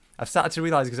think I've started to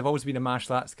realise, because I've always been a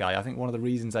martial arts guy, I think one of the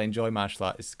reasons I enjoy martial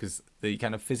arts is because the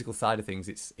kind of physical side of things,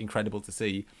 it's incredible to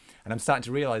see. And I'm starting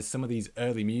to realise some of these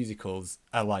early musicals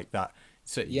are like that.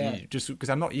 So just because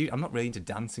I'm not really into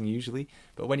dancing usually,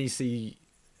 but when you see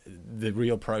the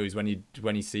real pros, when you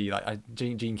see like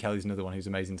Gene Kelly's another one who's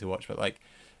amazing to watch, but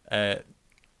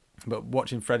but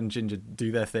watching Fred and Ginger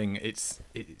do their thing, it's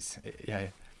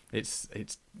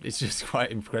just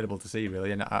quite incredible to see,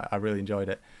 really, and I really enjoyed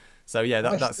it. So yeah,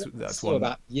 that's saw one.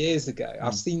 That years ago. I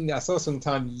saw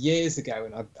sometime years ago,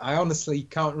 and I honestly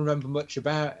can't remember much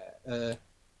about it,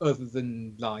 other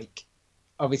than like,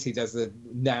 obviously there's a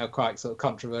now quite sort of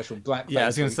controversial blackface.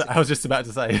 Yeah, I was just about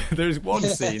to say there's one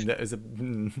scene that is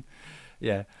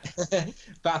yeah.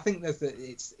 But I think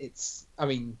it's. I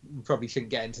mean, we probably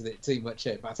shouldn't get into it too much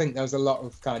here, but I think there was a lot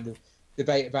of kind of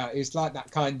debate about it. It was like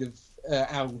that kind of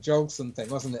Al Jolson thing,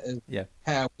 wasn't it? Yeah.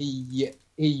 How he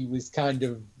was kind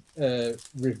of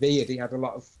revered. He had a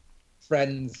lot of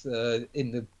friends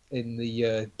in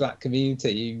the black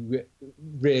community who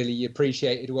really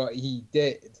appreciated what he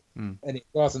did, and it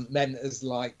wasn't meant as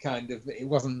like kind of, it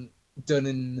wasn't done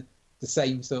in the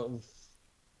same sort of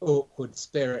awkward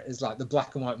spirit as like the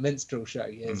black and white minstrel show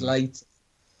years later.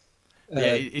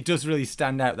 Yeah, it does really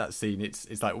stand out, that scene.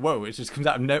 It's like, whoa, it just comes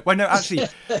out of no. Well, no, actually,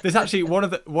 there's actually one of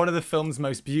the film's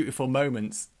most beautiful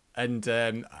moments, and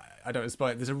I don't want to spoil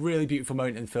it. There's a really beautiful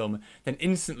moment in the film. Then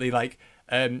instantly, like,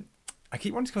 I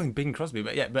keep wanting to call him Bing Crosby,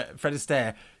 but Fred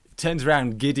Astaire turns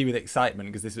around giddy with excitement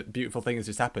because this beautiful thing has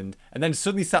just happened, and then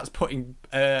suddenly starts putting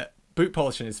boot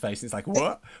polish on his face. And it's like,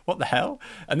 what the hell?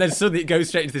 And then suddenly it goes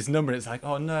straight into this number, and it's like,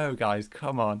 oh no, guys,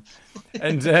 come on.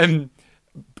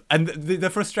 And the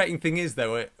frustrating thing is,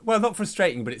 though, well, not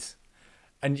frustrating, but it's,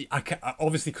 and I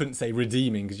obviously couldn't say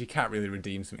redeeming, because you can't really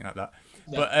redeem something like that.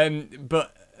 No.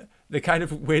 But the kind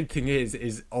of weird thing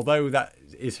is although that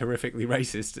is horrifically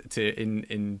racist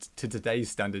to today's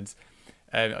standards,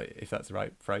 if that's the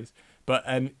right phrase, but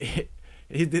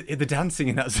the dancing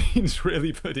in that scene is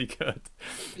really pretty good.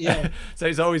 Yeah. So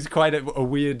it's always quite a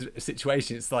weird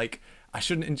situation. It's like, I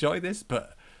shouldn't enjoy this,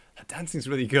 but the dancing's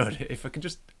really good. If I can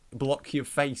just block your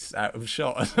face out of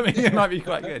shot, I mean, it might be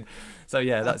quite good. So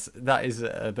yeah, that is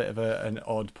a bit of an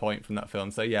odd point from that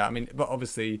film. So yeah, I mean, but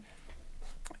obviously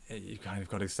you kind of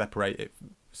got to separate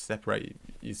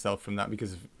yourself from that,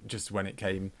 because just when it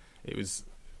came, it was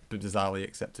bizarrely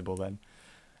acceptable then.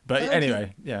 But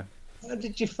anyway, yeah. How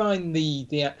did you find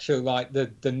the actual, like,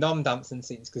 the non-dancing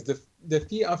scenes? Because the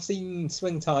few I've seen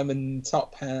Swing Time and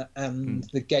Top Hat and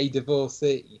The Gay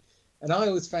Divorcee, and I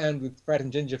always found with Fred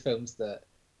and Ginger films that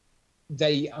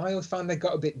I always found they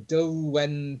got a bit dull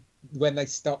when they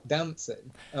stopped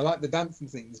dancing. I like the dancing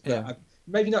scenes, but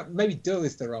maybe dull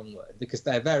is the wrong word, because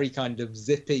they're very kind of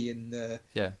zippy and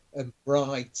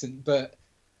bright, but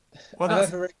I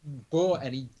never really bought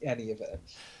any of it.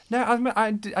 No,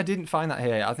 I didn't find that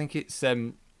here. I think it's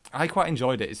I quite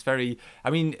enjoyed it. It's very, I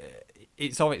mean,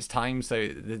 it's of its time, so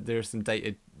there's some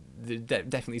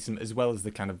definitely some, as well as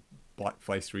the kind of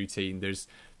blackface routine, there's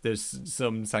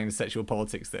some kind of sexual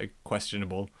politics that are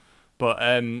questionable, but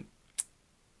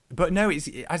no, it's,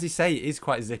 as you say, it is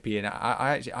quite zippy, and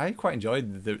I quite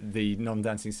enjoyed the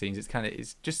non-dancing scenes.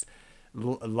 It's just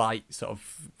light, sort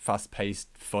of fast-paced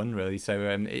fun, really.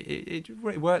 So it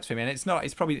works for me, and it's not a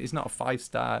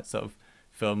 5-star sort of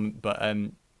film, but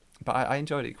I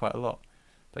enjoyed it quite a lot.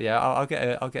 But yeah, I'll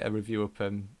get a review up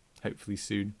hopefully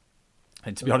soon.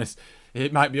 And to be honest,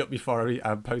 it might be up before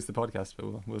I post the podcast,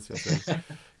 but we'll see.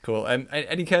 Cool.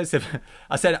 Any case of,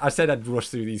 I said I'd rush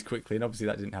through these quickly, and obviously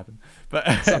that didn't happen. But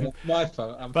my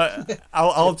fault. But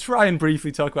I'll try and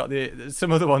briefly talk about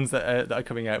some other ones that are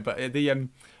coming out. But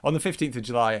on the 15th of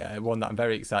July, one that I'm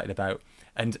very excited about,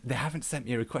 and they haven't sent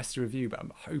me a request to review, but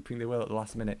I'm hoping they will at the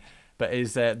last minute. But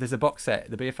there's a box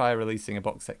set. The BFI are releasing a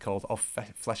box set called Of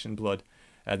Flesh and Blood,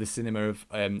 the cinema of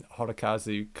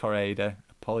Hirokazu Koreeda.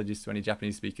 Apologies to any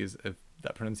Japanese speakers, if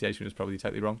that pronunciation was probably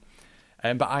totally wrong.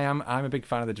 But I'm a big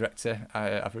fan of the director.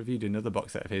 I've reviewed another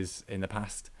box set of his in the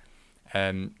past.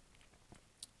 I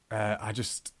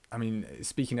I mean,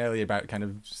 speaking earlier about kind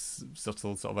of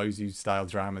subtle sort of Ozu style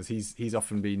dramas, he's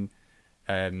often been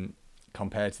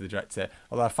compared to the director.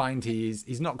 Although I find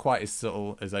he's not quite as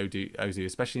subtle as Ozu,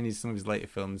 especially in some of his later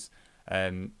films.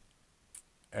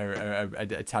 Are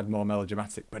a tad more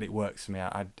melodramatic, but it works for me.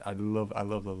 I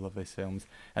love his films,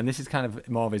 and this is kind of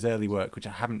more of his early work, which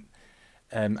I haven't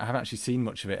actually seen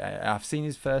much of it. I've seen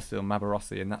his first film,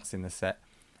 Maborosi, and that's in the set,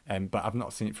 but I've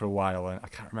not seen it for a while, and I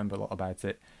can't remember a lot about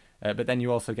it. But then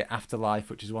you also get Afterlife,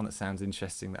 which is one that sounds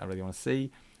interesting that I really want to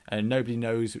see, and Nobody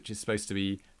Knows, which is supposed to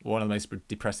be one of the most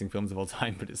depressing films of all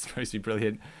time, but it's supposed to be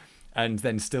brilliant. And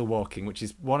then Still Walking, which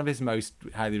is one of his most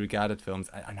highly regarded films,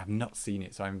 and I've not seen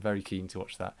it, so I'm very keen to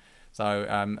watch that. So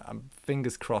I'm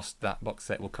fingers crossed that box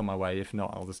set will come my way. If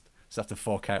not, I'll just have to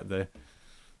fork out the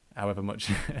however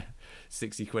much,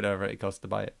 60 quid over it costs to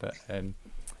buy it. But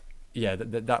yeah,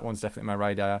 that one's definitely my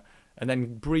radar. And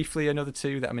then briefly, another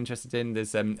two that I'm interested in.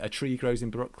 There's A Tree Grows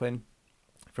in Brooklyn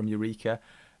from Eureka,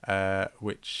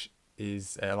 which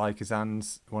is Elia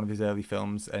Kazan's one of his early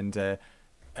films, and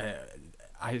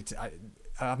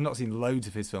I've not seen loads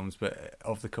of his films, but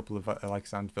of the couple of Elia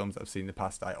Kazan films that I've seen in the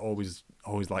past, I always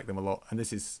like them a lot. And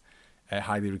this is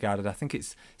highly regarded. I think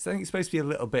it's supposed to be a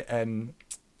little bit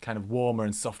kind of warmer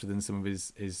and softer than some of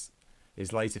his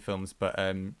later films, but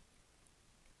I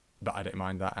don't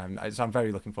mind that. So I'm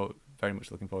very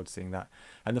much looking forward to seeing that.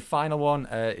 And the final one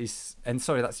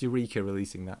that's Eureka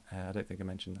releasing that. I don't think I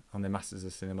mentioned that on the Masters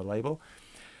of Cinema label.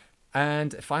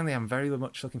 And finally, I'm very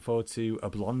much looking forward to A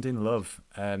Blonde in Love,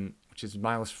 which is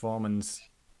Milos Forman's.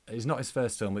 It's not his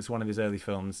first film; it's one of his early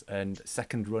films, and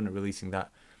Second Run are releasing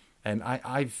that.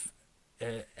 I've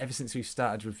ever since we've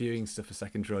started reviewing stuff for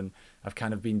Second Run, I've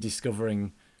kind of been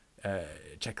discovering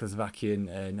Czechoslovakian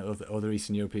and other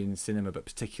Eastern European cinema, but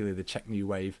particularly the Czech New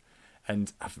Wave.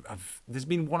 And there's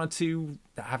been one or two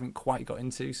that I haven't quite got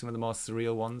into, some of the more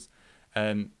surreal ones.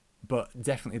 But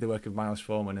definitely the work of Milos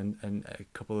Forman and a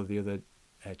couple of the other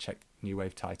Czech New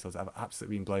Wave titles I've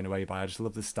absolutely been blown away by. I just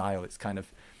love the style. It's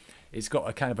got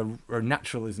a kind of a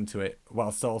naturalism to it,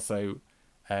 whilst also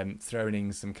throwing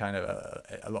in some kind of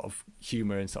a lot of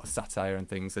humour and sort of satire and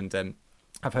things. And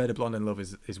I've heard A Blonde in Love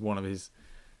is one of his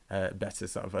better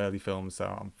sort of early films, so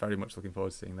I'm very much looking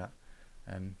forward to seeing that.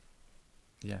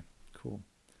 Yeah, cool.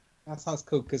 That sounds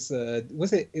cool, because it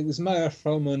was Milos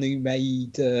Forman who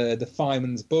made The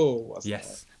Fireman's Ball, wasn't it?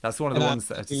 Yes, that's one of the ones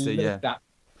that I had to see, yeah.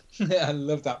 I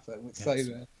love that film. It's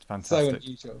fantastic. So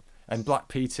unusual. And Black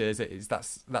Peter,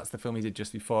 that's the film he did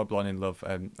just before Blonde in Love.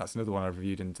 That's another one I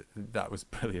reviewed, and that was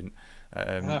brilliant. I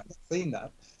haven't seen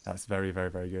that. That's very,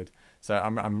 very, very good. So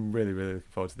I'm really, really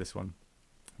looking forward to this one.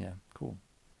 Yeah, cool.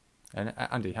 And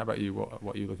Andy, how about you?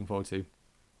 What are you looking forward to?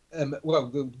 Well,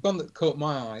 the one that caught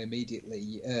my eye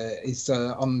immediately is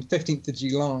on 15th of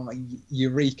July,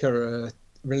 Eureka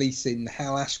releasing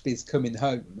Hal Ashby's Coming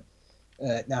Home.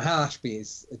 Now, Hal Ashby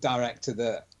is a director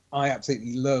that I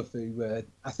absolutely love, who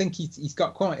I think he's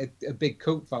got quite a big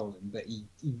cult following, but he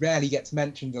rarely gets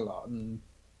mentioned a lot. And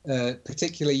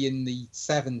particularly in the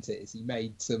 70s, he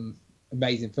made some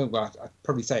amazing films. Well, I'd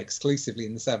probably say exclusively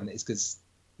in the 70s, because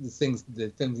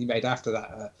the films he made after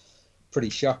that are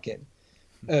pretty shocking.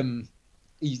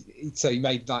 He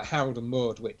made like Harold and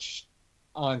Maude, which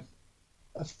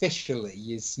officially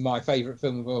is my favourite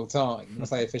film of all time. I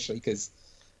say officially because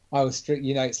I was strict.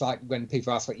 It's like when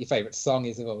people ask what your favourite song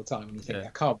is of all time, and you think I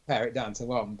can't pare it down to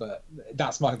one, but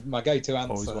that's my go-to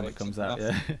answer. Always one that comes out,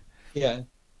 yeah,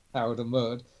 Harold and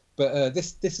Maude. But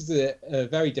this is a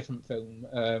very different film,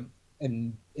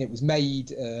 and it was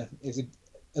made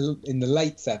in the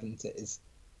late 70s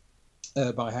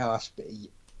by Hal Ashby.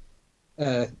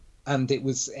 And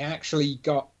it actually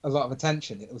got a lot of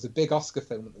attention. It was a big Oscar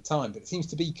film at the time, but it seems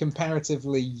to be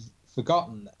comparatively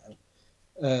forgotten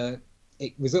now.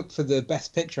 It was up for the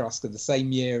Best Picture Oscar the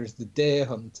same year as The Deer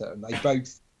Hunter, and they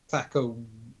both tackle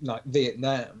like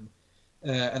Vietnam.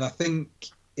 And I think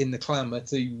in the clamour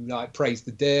to praise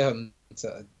The Deer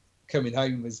Hunter, Coming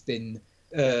Home has been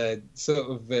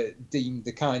deemed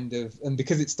the kind of, and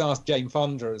because it stars Jane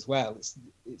Fonda as well,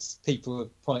 it's people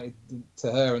have pointed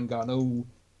to her and gone, oh,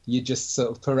 you're just sort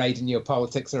of parading your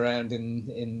politics around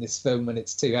in this film, and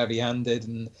it's too heavy-handed,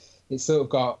 and it sort of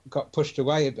got pushed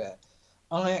away a bit.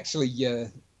 I actually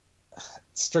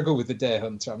struggle with The Deer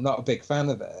Hunter. I'm not a big fan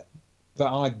of it, but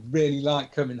I really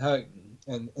like Coming Home,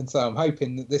 and so I'm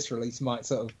hoping that this release might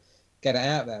sort of get it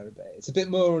out there a bit. It's a bit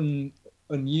more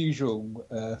unusual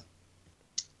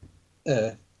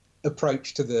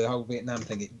approach to the whole Vietnam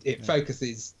thing. It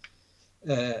focuses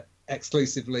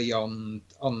exclusively on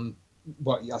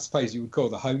what I suppose you would call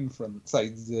the home front. So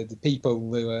the people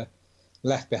who are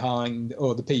left behind,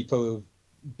 or the people who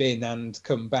been and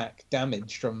come back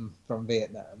damaged from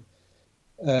Vietnam.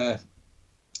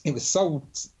 It was sold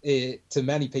to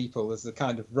many people as a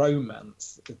kind of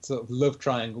romance, a sort of love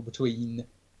triangle between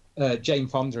Jane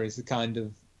Fonda is the kind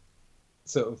of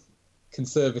sort of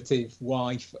conservative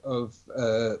wife of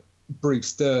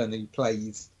Bruce Dern, who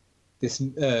plays this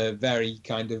very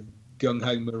kind of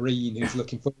gung-ho Marine who's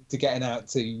looking forward to getting out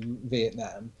to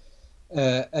Vietnam.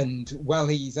 And while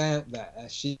he's out there,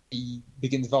 she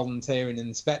begins volunteering in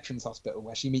this veterans hospital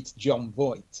where she meets John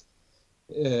Voight,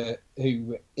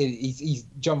 who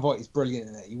John Voight is brilliant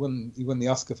in it. He won the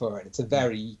Oscar for it. It's a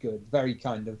very good, very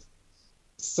kind of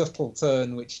subtle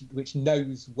turn which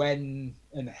knows when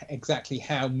and exactly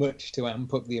how much to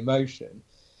amp up the emotion.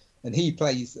 And he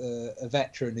plays a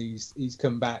veteran who's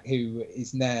come back, who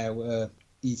is now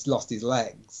he's lost his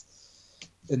legs,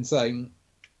 and so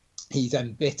he's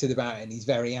embittered about it and he's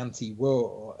very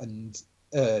anti-war. And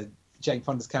Jane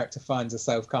Fonda's character finds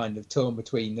herself kind of torn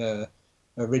between her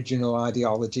original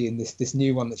ideology and this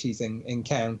new one that she's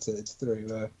encountered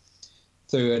through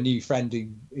a new friend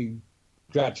who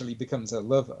gradually becomes her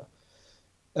lover.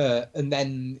 And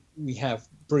then we have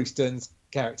Bruce Dern's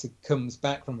character comes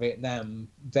back from Vietnam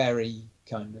very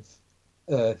kind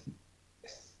of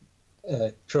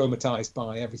traumatized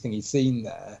by everything he's seen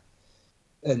there,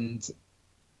 and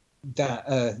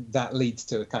that leads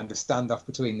to a kind of standoff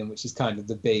between them, which is kind of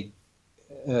the big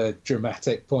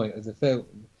dramatic point of the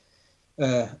film.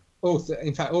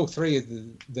 In fact, all three of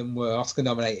them were Oscar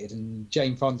nominated, and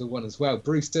Jane Fonda won as well.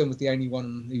 Bruce Dern was the only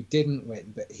one who didn't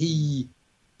win, but he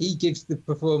gives the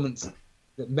performance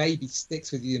that maybe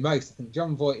sticks with you the most. I think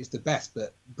John Voight is the best,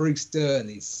 but Bruce Dern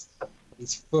is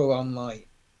full on, like,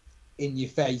 in your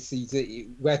face.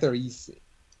 Whether he's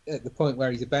at the point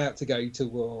where he's about to go to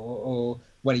war or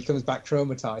when he comes back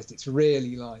traumatized, it's a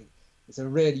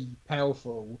really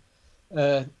powerful,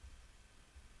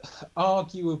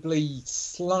 arguably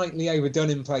slightly overdone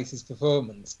in places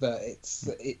performance, but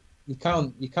you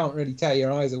can't really tear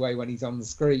your eyes away when he's on the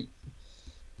screen.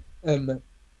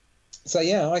 So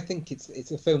yeah, I think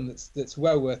it's a film that's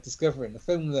well worth discovering. A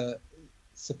film that,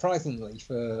 surprisingly,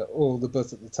 for all the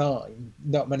buzz at the time,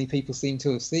 not many people seem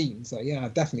to have seen. So yeah, I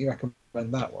definitely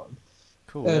recommend that one.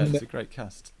 Cool. Yeah, it's a great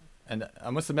cast. And I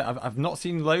must admit, I've not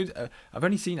seen loads. I've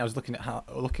only seen. I was looking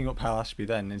up Hal Ashby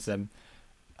then.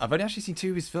 I've only actually seen 2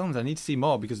 of his films. I need to see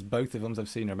more because both of the films I've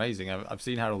seen are amazing. I've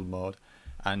seen Harold Maude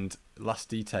and Last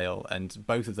Detail, and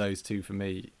both of those two for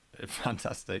me are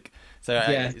fantastic. So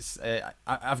yeah.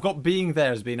 I've got Being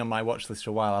There as being on my watch list for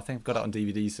a while. I think I've got it on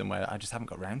DVD somewhere. I just haven't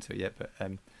got around to it yet, but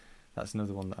that's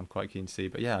another one that I'm quite keen to see.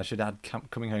 But yeah, I should add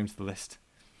Coming Home to the list.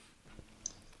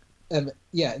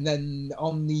 Yeah, and then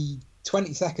on the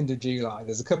 22nd of July,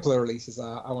 there's a couple of releases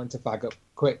I want to flag up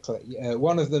quickly.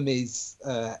 One of them is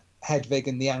Hedwig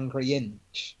and the Angry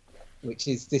Inch, which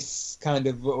is this kind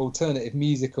of alternative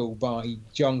musical by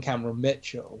John Cameron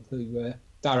Mitchell, who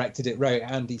directed it, wrote it,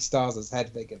 and he stars as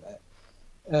Hedwig in it.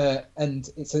 And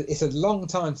it's a long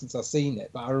time since I've seen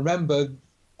it, but I remember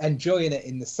enjoying it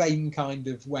in the same kind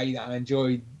of way that I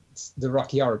enjoyed the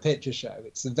Rocky Horror Picture Show.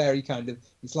 It's a very kind of,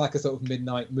 it's like a sort of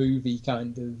midnight movie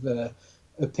kind of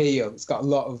appeal. It's got a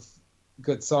lot of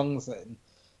good songs in.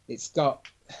 It's got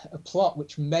a plot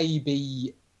which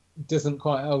maybe doesn't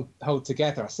quite hold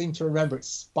together. I seem to remember it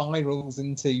spirals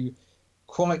into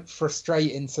quite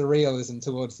frustrating surrealism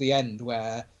towards the end,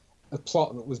 where a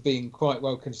plot that was being quite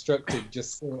well constructed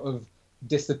just sort of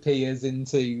disappears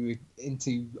into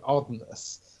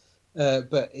oddness.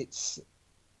 But it's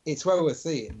well worth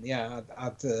seeing. Yeah,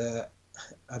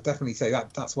 I'd definitely say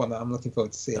that's one that I'm looking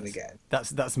forward to seeing again.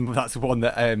 That's one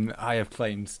that I have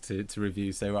claimed to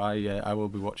review, so I will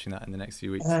be watching that in the next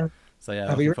few weeks. So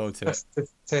yeah, I'm looking forward to it.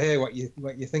 To hear what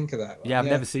you think of that one. Yeah, I've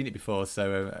never seen it before,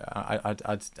 so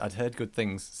I'd heard good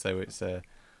things, so it's I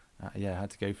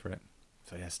had to go for it.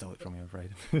 So yeah, stole it from me, I'm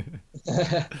afraid.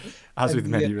 As with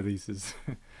many releases.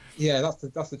 Yeah,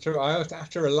 that's the truth. I have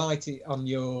to rely on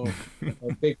your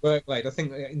big workload. I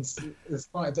think there's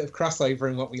quite a bit of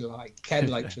crossover in what we like. Ken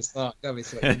likes to start,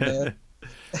 obviously.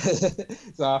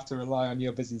 So I have to rely on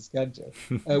your busy schedule.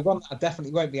 One that I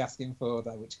definitely won't be asking for,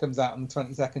 though, which comes out on the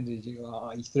 22nd of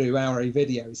July through Arrow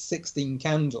Video, is 16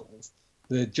 Candles,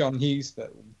 the John Hughes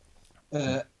film.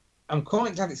 I'm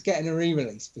quite glad it's getting a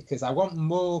re-release because I want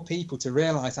more people to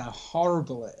realise how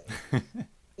horrible it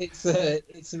is.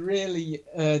 It's really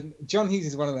John Hughes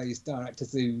is one of those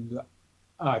directors who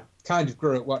I kind of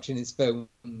grew up watching his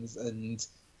films, and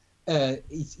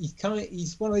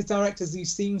he's one of those directors who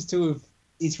seems to have,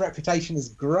 his reputation has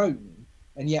grown,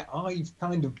 and yet I've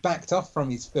kind of backed off from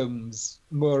his films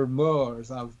more and more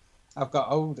as I've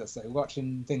got older, so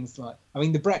watching things like, I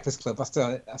mean, The Breakfast Club, I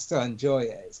still enjoy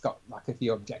it. It's got like a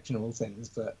few objectionable things,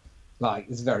 but like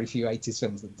there's very few 80s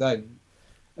films that don't.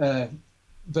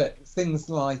 But things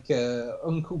like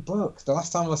Uncle Buck. The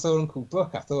last time I saw Uncle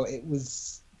Buck, I thought it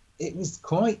was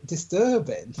quite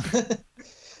disturbing.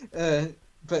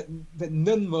 But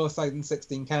none more so than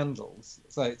 16 Candles.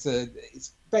 So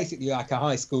it's basically like a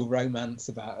high school romance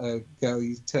about a girl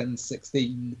who turns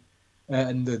 16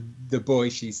 and the boy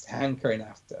she's hankering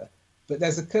after. But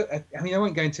there's I mean, I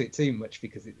won't go into it too much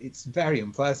because it's very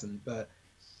unpleasant, but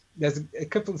there's a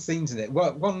couple of scenes in it.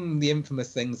 One of the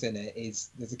infamous things in it is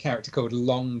there's a character called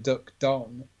Long Duck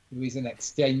Don, who is an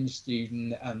exchange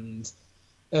student, and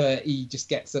he just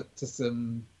gets up to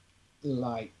some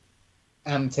like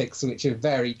antics which are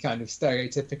very kind of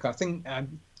stereotypical. I think I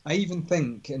even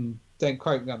think, and don't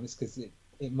quote me on this because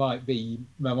it might be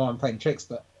my mind playing tricks,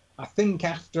 but I think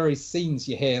after his scenes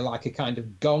you hear like a kind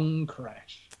of gong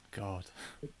crash. God.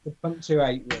 To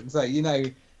punctuate them. So, you know,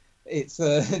 it's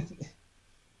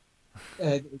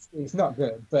it's not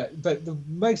good. But the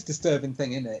most disturbing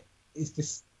thing in it is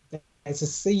this. There's a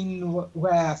scene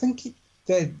where I think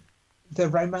the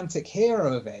romantic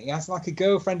hero of it, he has like a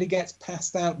girlfriend who gets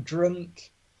passed out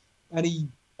drunk, and he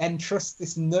entrusts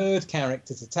this nerd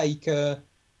character to take her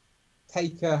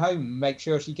home, make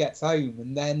sure she gets home,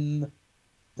 and then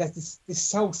there's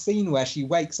this whole scene where she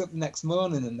wakes up the next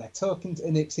morning and they're talking,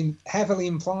 and it's heavily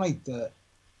implied that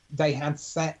they had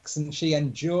sex and she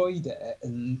enjoyed it,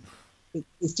 and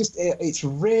it's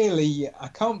really, I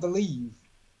can't believe,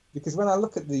 because when I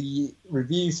look at the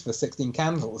reviews for 16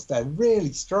 Candles, they're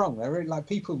really strong. They're really, like,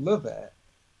 people love it,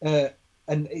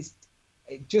 and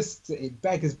it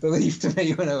beggars belief to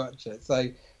me when I watch it. So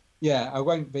yeah, I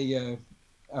won't be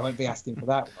asking for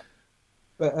that one.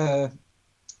 But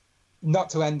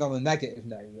not to end on a negative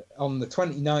note, on the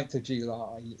 29th of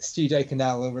July, Studio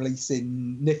Canal are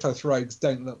releasing Nicholas Roeg's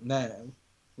Don't Look Now,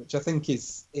 which I think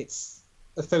it's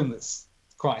a film that's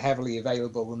quite heavily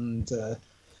available and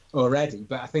already,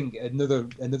 but I think another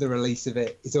release of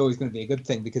it is always going to be a good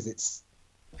thing because it's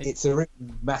a real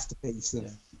masterpiece of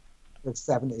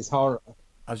 70s horror.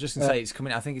 I was just going to say, it's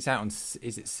coming, I think it's out on,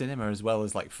 is it cinema as well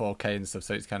as like 4K and stuff,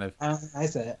 so it's kind of...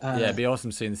 Is it? Yeah, it'd be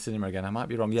awesome seeing the cinema again. I might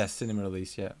be wrong. Yes, cinema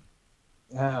release, yeah.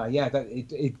 Yeah,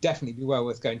 it'd definitely be well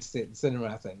worth going to see it in the cinema,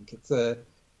 I think. It's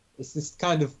this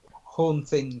kind of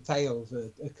haunting tale of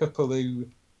a couple who,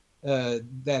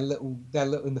 they're little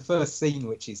in the first scene,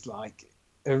 which is like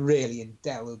a really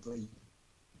indelibly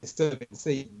disturbing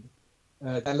scene.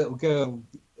 That little girl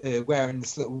wearing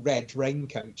this little red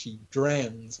raincoat, she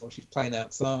drowns while she's playing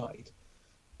outside,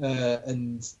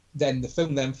 and then the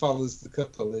film then follows the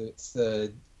couple. It's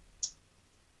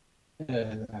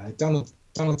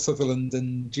Donald Sutherland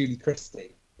and Julie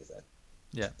Christie, is it?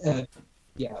 Yeah.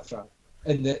 Yeah, that's right.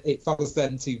 And it follows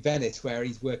them to Venice, where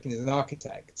he's working as an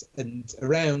architect. And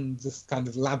around this kind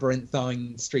of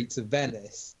labyrinthine streets of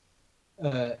Venice,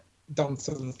 Donald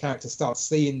Sutherland's character starts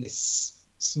seeing this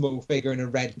small figure in a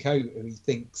red coat who he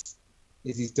thinks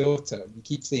is his daughter. And you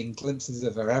keep seeing glimpses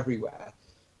of her everywhere.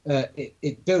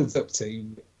 It builds up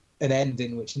to an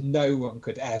ending which no one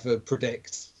could ever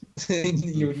predict.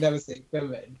 You would never see it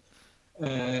coming.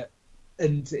 And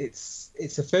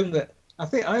it's a film that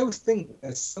I always think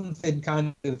there's something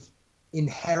kind of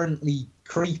inherently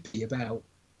creepy about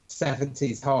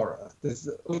 70s horror.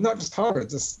 Not just horror,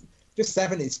 just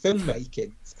 70s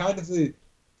filmmaking. It's kind of the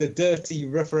dirty,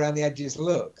 rough around the edges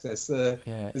look. It's that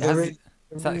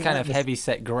kind of heavy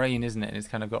set grain, isn't it? And it's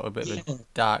kind of got a bit of a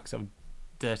dark, sort of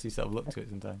dirty sort of look to it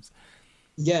sometimes.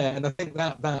 Yeah, and I think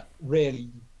that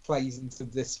really plays into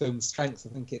this film's strengths. I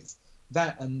think it's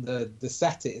that and the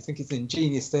setting. I think it's an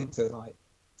ingenious thing to like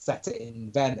set it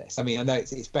in Venice. I mean, I know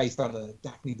it's based on a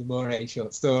Daphne du Maurier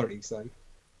short story, so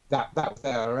that was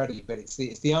there already. But it's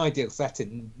the ideal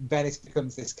setting. Venice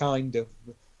becomes this kind of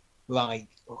like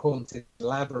haunted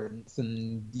labyrinth,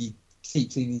 and you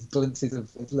keep seeing these glimpses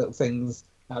of little things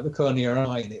out the corner of your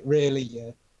eye, and it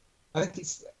really. I think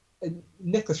it's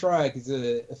Nicholas Roeg is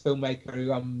a filmmaker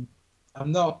who I'm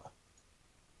not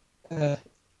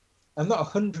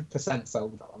 100%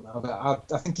 sold on now,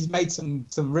 but I think he's made some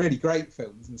really great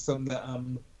films and some that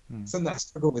I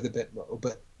struggle with a bit more.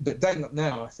 But Don't Look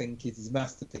Now, I think, is his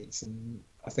masterpiece, and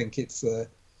I think it's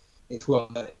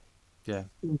one that,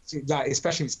 like,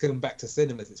 especially if it's coming back to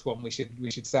cinemas, it's one we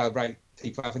should celebrate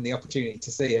people having the opportunity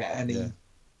to see it at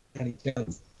any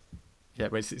chance. Yeah,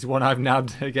 but it's one I've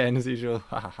nabbed again as usual.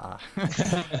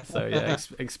 So yeah,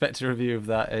 expect a review of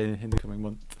that in the coming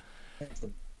month.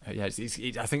 Excellent. Yeah,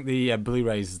 I think the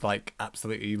Blu-rays is like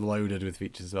absolutely loaded with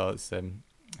features as well. It's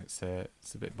a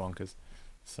bit bonkers,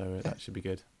 so that should be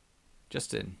good.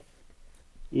 Justin.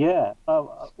 Yeah.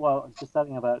 Oh, well, just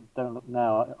adding about Don't Look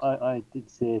Now. I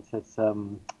did see it at I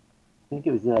think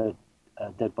it was a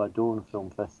Dead by Dawn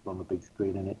Film Festival on the big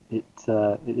screen, and it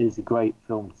is a great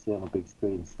film to see on the big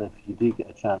screen. So if you do get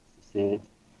a chance to see it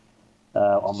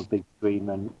on the big screen,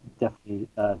 then definitely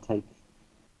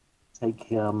take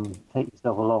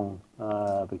yourself along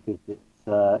because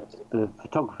the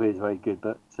photography is very good.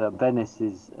 But Venice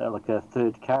is like a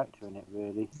third character in it,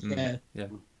 really. Yeah.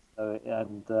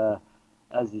 So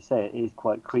as you say, it is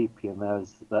quite creepy, and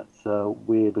there's that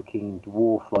weird-looking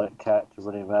dwarf-like character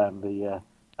running around the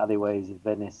alleyways of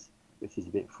Venice, which is a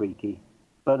bit freaky.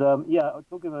 But yeah,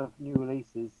 talking about new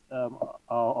releases,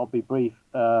 I'll be brief.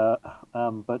 But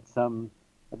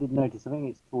I did notice, I think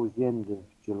it's towards the end of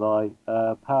July,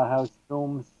 Powerhouse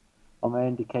Films on their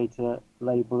Indicator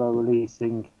label are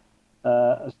releasing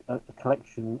a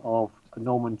collection of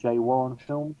Norman J. Warren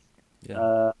films. Yeah.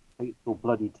 I think it's called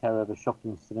Bloody Terror, the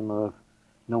shocking cinema of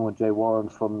Norman J. Warren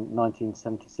from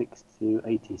 1976 to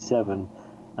 87.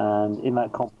 And in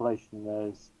that compilation,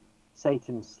 there's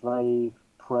Satan's Slave,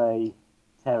 Prey,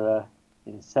 Terror,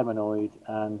 Inseminoid,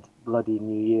 and Bloody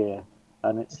New Year.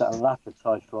 And it's that latter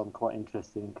title I'm quite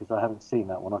interested in because I haven't seen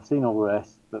that one. I've seen all the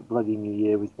rest, but Bloody New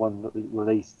Year was one that was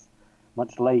released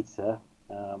much later,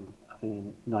 I think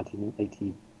in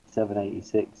 1987,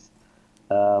 86.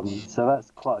 So that's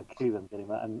quite a coup I'm getting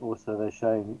that. And also they're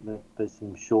showing that there's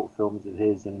some short films of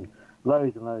his and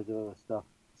loads of other stuff.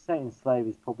 Satan's Slave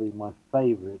is probably my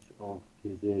favourite of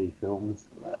his early films,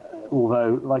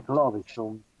 although like a lot of his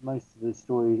films, most of the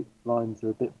storylines are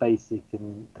a bit basic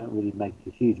and don't really make a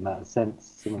huge amount of sense,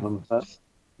 some of them. But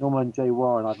Norman J.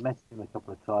 Warren, I've met him a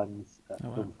couple of times at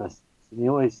film festivals, and he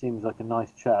always seems like a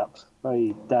nice chap,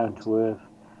 very down to earth.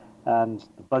 And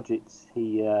the budgets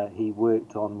he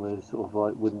worked on was sort of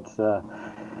like wouldn't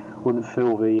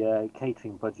fill the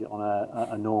catering budget on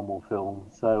a normal film.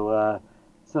 So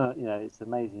it's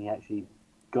amazing he actually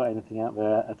got anything out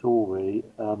there at all, really.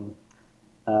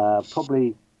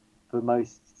 Probably the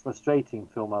most frustrating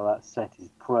film of that set is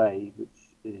Prey,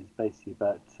 which is basically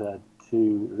about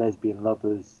two lesbian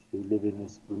lovers who live in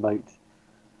this remote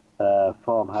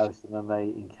farmhouse, and then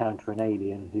they encounter an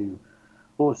alien who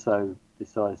also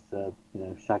decides to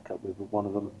shack up with one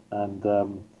of them, and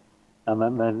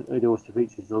then it also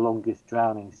features the longest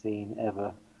drowning scene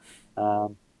ever. I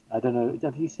don't know,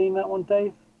 have you seen that one,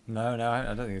 Dave? No,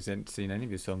 I don't think I've seen any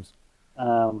of his films.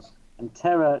 And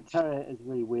Terror is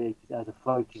really weird because it has a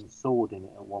floating sword in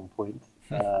it at one point,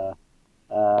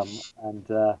 and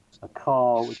a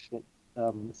car which gets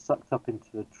sucked up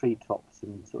into the treetops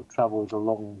and sort of travels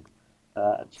along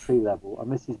at tree level.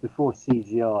 And this is before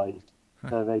CGI,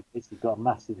 so they basically got a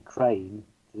massive crane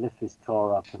to lift this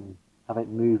car up and have it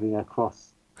moving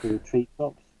across the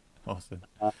treetops. Awesome.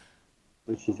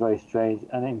 Which is very strange.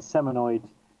 And Inseminoid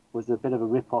was a bit of a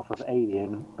rip-off of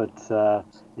Alien, but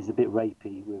is a bit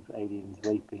rapey, with aliens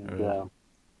raping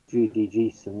Judy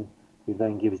Geeson, who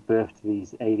then gives birth to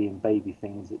these alien baby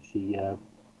things that she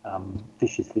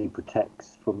viciously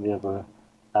protects from the other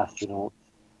astronauts.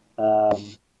 So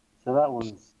that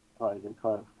one's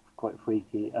quite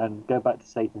freaky. And go back to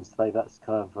Satan's Slave, that's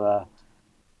kind of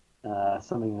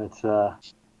something that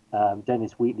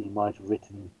Dennis Wheatley might have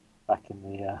written back in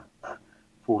the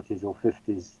 40s or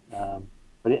 50s.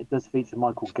 But it does feature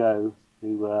Michael Gough,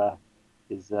 who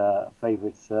is a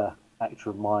favourite actor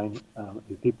of mine,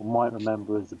 who people might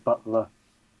remember as the butler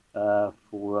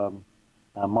for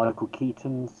Michael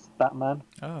Keaton's Batman.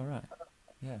 Oh, right.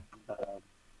 Yeah.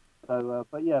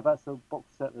 But yeah, that's a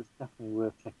box set that's definitely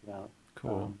worth checking out.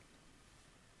 Cool.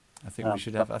 I think we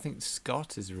should have. I think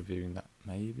Scott is reviewing that,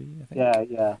 maybe. I think.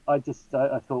 Yeah. I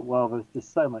thought, well, there's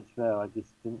just so much there. I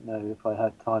just didn't know if I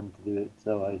had time to do it,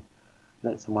 so I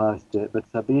let someone else do it. But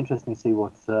it'd be interesting to see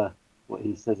what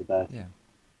he says about it. Yeah.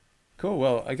 Cool.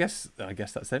 Well, I guess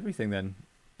that's everything then.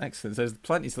 Excellent. So there's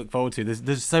plenty to look forward to.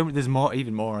 There's more,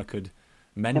 even more I could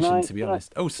mention, to be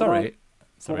honest. Sorry.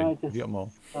 Have you got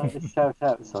more? Can I just shout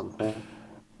out something?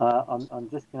 I'm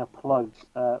just going to plug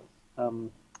a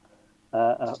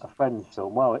friend's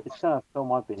film. Well, it's kind of a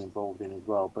film I've been involved in as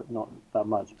well, but not that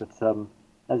much. But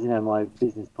as you know, my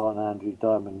business partner Andrew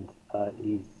Diamond,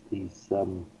 he's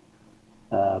been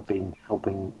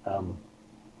helping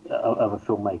other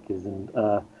filmmakers, and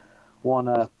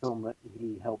one film that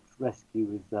he helped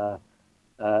rescue is a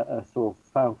sort of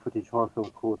found footage horror film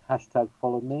called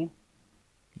 #FollowMe,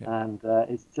 and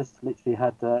it's just literally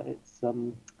had its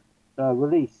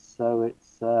release, so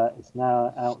it's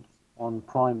now out on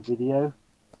Prime Video,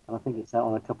 and I think it's out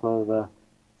on a couple of other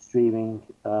streaming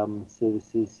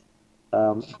services.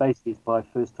 Basically, it's by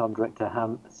first-time director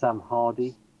Sam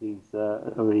Hardy, He's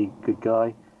a really good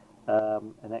guy,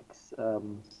 an ex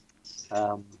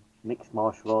mixed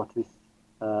martial artist,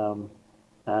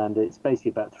 and it's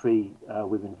basically about three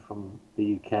women from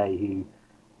the UK who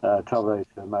travel over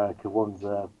to America. One's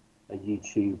a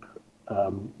YouTube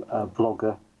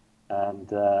vlogger,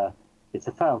 and it's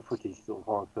a found footage sort of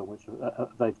horror film, which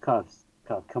they've kind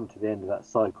of come to the end of that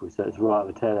cycle, so it's right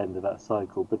at the tail end of that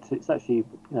cycle. But it's actually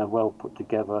well put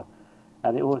together,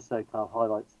 and it also kind of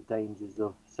highlights the dangers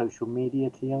of social media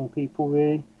to young people,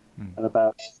 really, and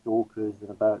about stalkers and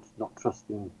about not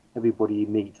trusting everybody you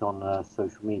meet on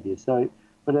social media. So,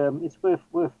 but it's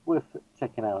worth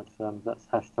checking out. That's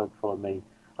 #follow me.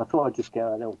 I thought I'd just get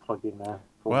a little plug in there.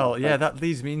 Well, yeah, that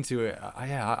leads me into it.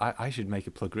 I should make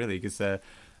a plug really, because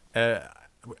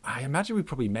I imagine we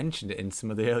probably mentioned it in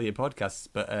some of the earlier podcasts,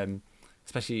 but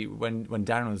especially when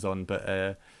Darren was on.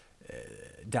 But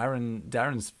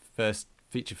Darren's first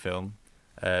feature film,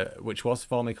 which was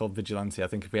formerly called Vigilante. I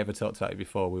think if we ever talked about it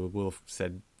before, we would have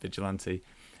said Vigilante.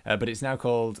 But it's now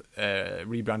called,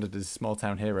 rebranded as Small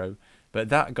Town Hero. But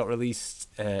that got released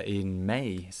in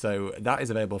May, so that is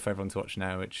available for everyone to watch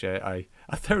now, which I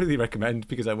thoroughly recommend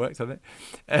because I worked on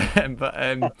it.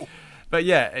 But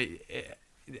yeah,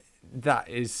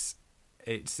 it's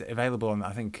available on,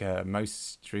 I think,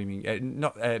 most streaming.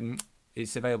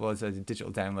 It's available as a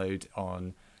digital download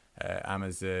on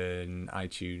Amazon,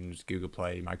 iTunes, Google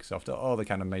Play, Microsoft, all the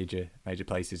kind of major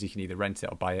places. You can either rent it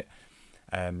or buy it.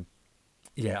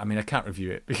 Yeah, I mean, I can't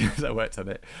review it because I worked on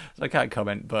it, so I can't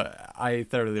comment, but I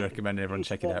thoroughly recommend everyone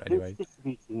check it out anyway. Who's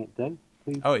distributing it, then?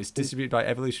 It's distributed by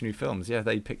Evolutionary Films. Yeah,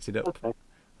 they picked it up, Okay.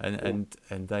 and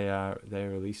they're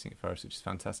releasing it for us, which is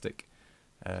fantastic.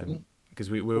 Because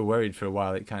we were worried for a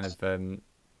while. It kind of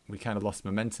we kind of lost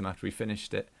momentum after we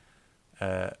finished it,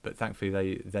 but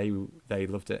thankfully they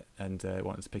loved it and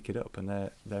wanted to pick it up, and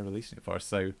they're releasing it for us.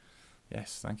 So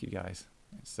yes, thank you guys.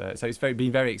 So it's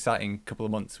been very exciting couple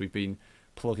of months. We've been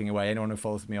plugging away. Anyone who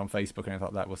follows me on Facebook and anything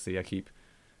like that will see I keep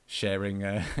sharing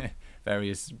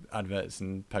various adverts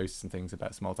and posts and things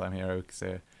about Small Time Hero, because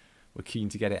we're keen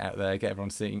to get it out there, get everyone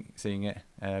seeing it.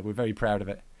 We're very proud of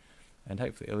it, and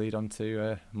hopefully it'll lead on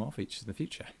to more features in the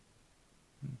future.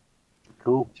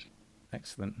 Cool.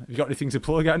 Excellent. Have you got anything to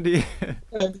plug, Andy?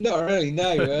 Not really,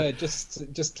 no.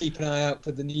 Just keep an eye out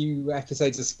for the new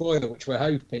episodes of Spoiler, which we're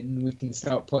hoping we can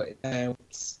start putting out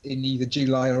in either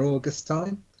July or August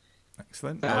time.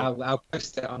 Excellent. I'll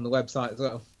post it on the website as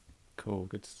well. Cool,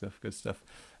 good stuff.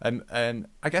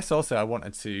 I guess also I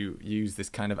wanted to use this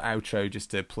kind of outro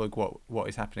just to plug what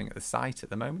is happening at the site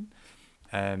at the moment.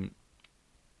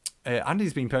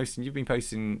 Andy's been posting. You've been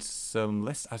posting some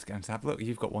lists. I was going to have a look.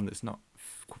 You've got one that's not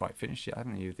quite finished yet,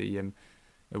 haven't you? The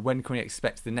when can we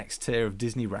expect the next tier of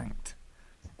Disney Ranked?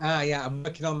 Yeah, I'm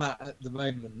working on that at the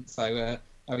moment. So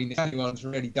I mean, if anyone's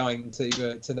really dying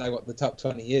to know what the top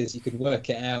 20 is, you can work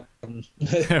it out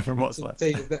from what's left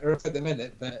that are up at the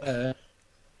minute.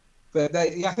 But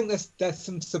I think there's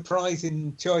some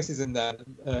surprising choices in there.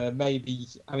 Maybe,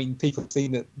 I mean, people have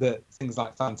seen that things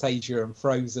like Fantasia and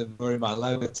Frozen were in my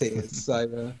lower tiers,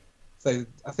 so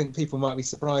I think people might be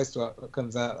surprised what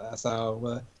comes out there.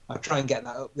 So I'll try and get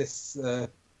that up this.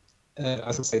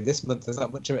 As I say, this month there's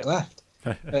not much of it left.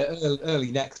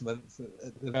 Early next month,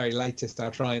 at the very latest,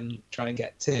 I'll try and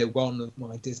get tier 1 of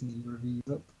my Disney reviews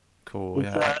up. Cool.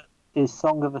 Yeah. Is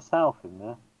Song of the South in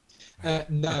there?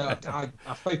 No,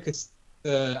 I focused.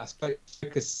 I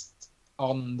focused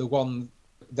on the one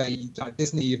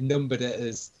Disney have numbered it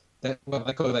as what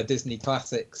they call their Disney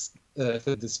classics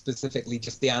for specifically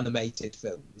just the animated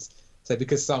films. So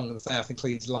because Song of the South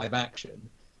includes live action,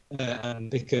 and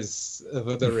because of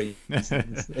other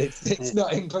reasons, it's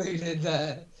not included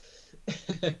there.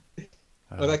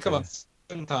 Well, they come on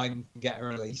sometime and get a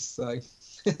release. So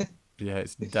yeah,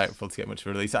 it's doubtful to get much of a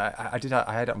release. I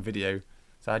had it on video,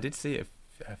 so I did see it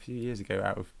a few years ago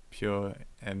out of pure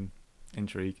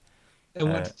intrigue. And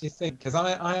what did you think? Because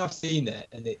I have seen it,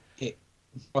 and it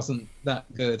wasn't that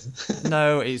good.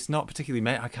 No, it's not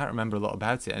particularly. I can't remember a lot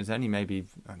about it. And it's only maybe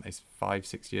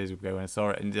 5-6 years ago when I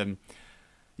saw it, and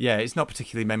yeah, it's not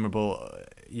particularly memorable.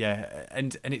 Yeah,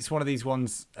 and it's one of these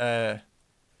ones.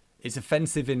 It's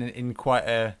offensive in quite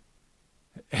a.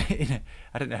 I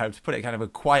don't know how to put it. Kind of a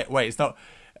quiet way. It's not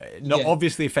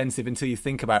obviously offensive until you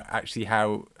think about actually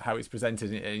how it's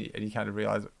presented, and you kind of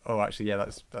realise, oh, actually, yeah,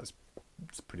 that's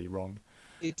pretty wrong.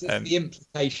 It's the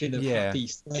implication of happy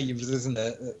slaves, isn't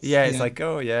it? It's like,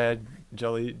 oh yeah,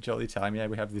 jolly time. Yeah,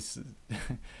 we have this.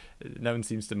 No one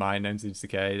seems to mind. No one seems to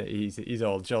care. That he's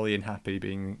all jolly and happy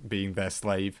being their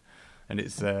slave, and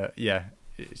it's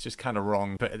it's just kind of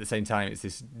wrong. But at the same time, it's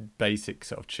this basic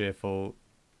sort of cheerful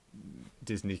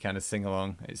Disney kind of sing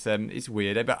along. It's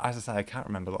weird, but as I say, I can't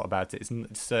remember a lot about it.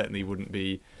 It certainly wouldn't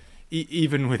be,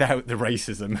 even without the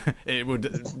racism, it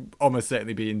would almost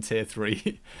certainly be in tier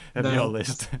 3 of your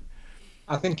list.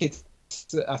 I think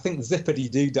Zippity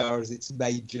Doodah is its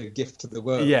major gift to the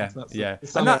world. Yeah, That's yeah. The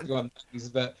song everyone knows,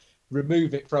 but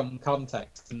remove it from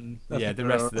context. And yeah, the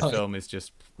rest of the film is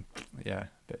just, a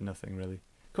bit of nothing really.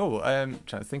 Cool. Trying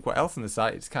to think what else on the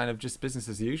site. It's kind of just business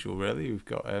as usual, really. We've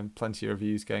got plenty of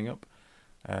reviews going up.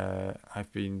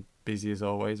 I've been busy as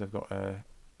always. I've got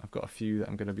a few that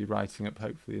I'm going to be writing up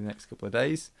hopefully in the next couple of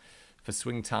days for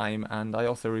Swing Time, and I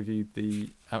also reviewed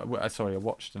I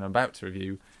watched and I'm about to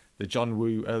review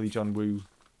the early John Woo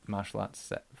martial arts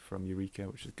set from Eureka,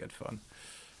 which is good fun.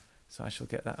 So I shall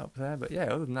get that up there. But yeah,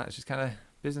 other than that, it's just kind of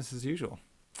business as usual.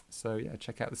 So yeah,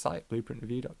 check out the site,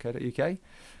 blueprintreview.co.uk.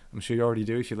 I'm sure you already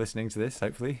do if you're listening to this,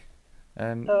 hopefully.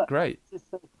 Great. Just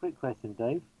a quick question,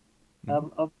 Dave.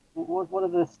 What are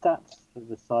the stats for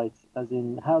the site, as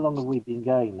in how long have we been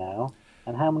going now,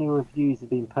 and how many reviews have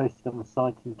been posted on the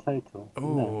site in total?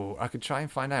 Oh, I could try and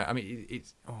find out. I mean,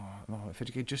 if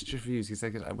it just reviews, because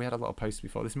we had a lot of posts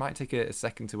before. This might take a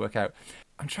second to work out.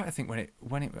 I'm trying to think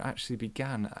when it actually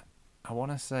began. I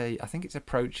want to say, I think it's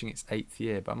approaching its 8th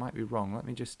year, but I might be wrong.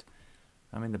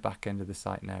 I'm in the back end of the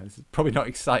site now. This is probably not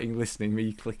exciting listening,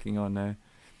 me clicking on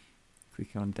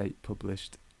date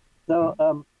published.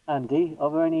 So, Andy,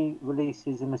 are there any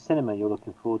releases in the cinema you're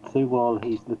looking forward to while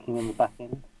he's looking on the back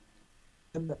end?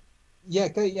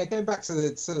 Going back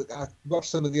to I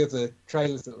watched some of the other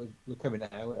trailers that were coming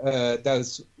out. There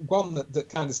was one that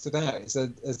kind of stood out. It's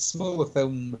a smaller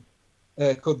film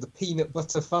called The Peanut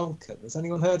Butter Falcon. Has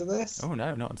anyone heard of this? Oh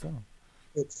no, not at all.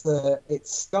 It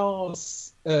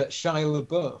stars Shia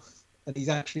LaBeouf, and he's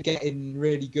actually getting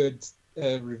really good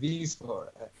reviews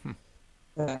for it.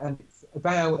 And it's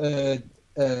about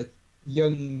a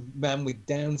young man with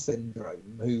Down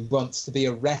syndrome who wants to be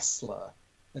a wrestler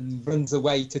and runs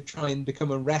away to try and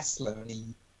become a wrestler, and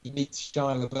he meets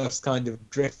Shia LaBeouf's kind of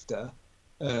drifter,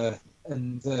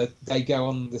 and they go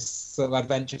on this sort of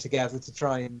adventure together to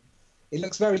try and... It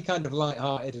looks very kind of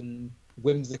light-hearted and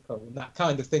whimsical, and that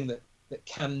kind of thing that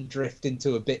can drift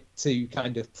into a bit too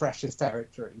kind of precious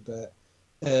territory, but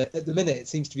at the minute it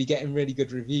seems to be getting really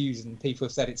good reviews, and people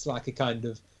have said it's like a kind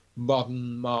of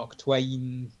modern Mark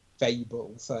Twain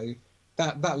fable, so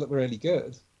that looked really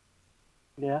good.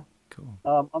 Yeah. Cool.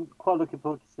 I'm quite looking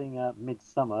forward to seeing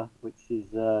Midsummer, which is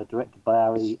directed by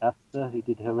Ari Aster, who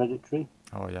did Hereditary.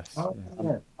 Oh, yes. Oh,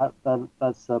 yeah.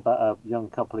 That's about a young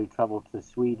couple who travel to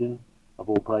Sweden, of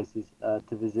all places,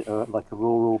 to visit a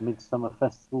rural midsummer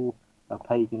festival, a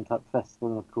pagan-type festival,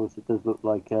 and of course it does look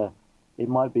like it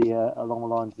might be along the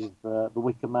lines of The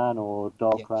Wicker Man or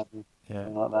Darkland,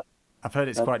 something like that. I've heard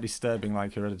it's quite disturbing,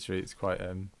 like Hereditary. It's quite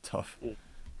tough. Yeah.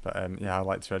 But I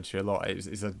liked Hereditary a lot.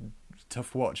 It's a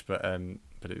tough watch, but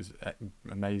it was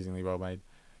amazingly well made.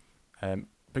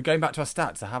 But going back to our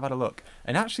stats, I have had a look,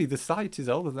 and actually the site is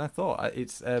older than I thought.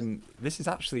 It's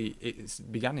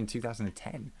began in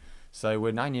 2010, so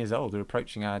we're 9 years old. We're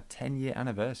approaching our 10-year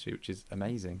anniversary, which is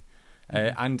amazing.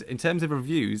 And in terms of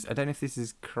reviews, I don't know if this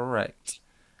is correct,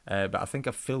 but I think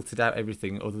I've filtered out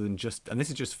everything other than and this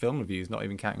is just film reviews, not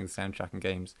even counting the soundtrack and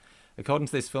games. According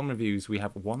to this film reviews, we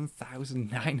have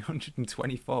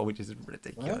 1,924, which is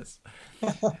ridiculous.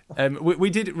 We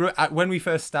did, when we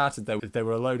first started, though, there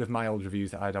were a load of my old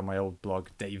reviews that I had on my old blog,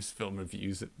 Dave's Film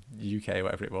Reviews UK, or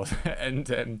whatever it was.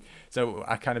 And so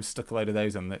I kind of stuck a load of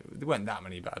those on. There weren't that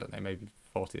many, but I don't know, maybe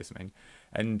 40 or something.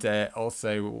 And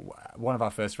also, one of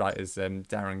our first writers,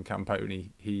 Darren Camponi,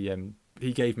 he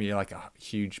gave me like a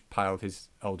huge pile of his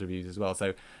old reviews as well.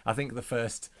 So I think the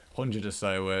first 100 or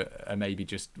so are maybe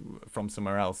just from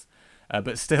somewhere else.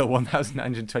 But still,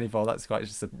 1,924, that's quite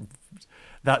just...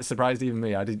 That surprised even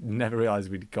me. I never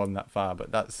realised we'd gone that far,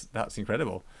 but that's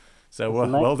incredible. So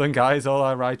well done, guys, all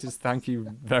our writers. Thank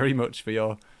you very much for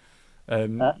your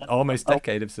almost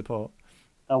decade of support.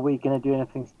 Are we going to do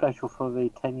anything special for the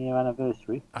 10-year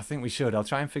anniversary? I think we should. I'll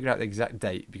try and figure out the exact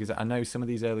date, because I know some of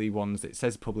these early ones, it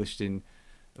says published in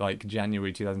like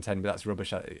January 2010, but that's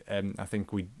rubbish. I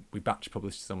think we batch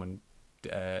published some and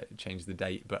changed the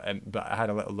date, but I had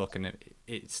a little look and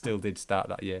it still did start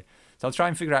that year. So I'll try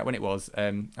and figure out when it was.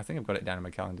 I think I've got it down in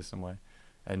my calendar somewhere.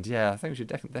 And yeah, I think we should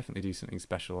definitely do something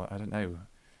special. I don't know.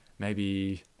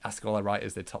 Maybe ask all our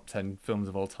writers their top 10 films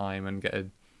of all time and get a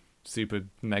super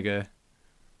mega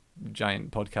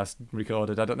giant podcast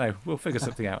recorded. I don't know. We'll figure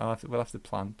something out. We'll have to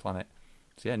plan it.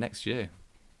 So yeah, next year.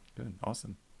 Good.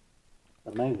 Awesome.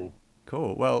 Amazing.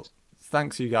 Cool. Well,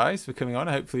 thanks you guys for coming on.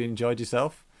 I hopefully you enjoyed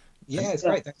yourself. Yeah, it's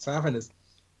great. Thanks for having us.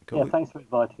 Cool. Yeah, thanks for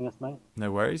inviting us, mate.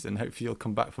 No worries, and hopefully you'll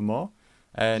come back for more.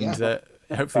 And Yeah.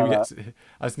 hopefully we get.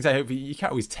 I was going to say, hopefully you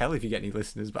can't always tell if you get any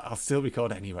listeners, but I'll still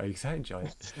record anyway because I enjoy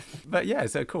it. But yeah,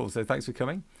 so cool. So thanks for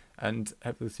coming, and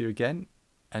hopefully we'll see you again.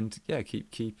 And yeah,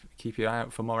 keep your eye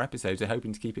out for more episodes. We're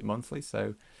hoping to keep it monthly.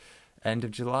 So end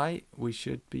of July, we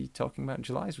should be talking about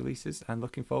July's releases, and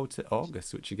looking forward to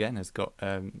August, which again has got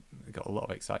a lot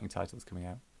of exciting titles coming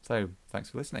out. So thanks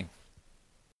for listening.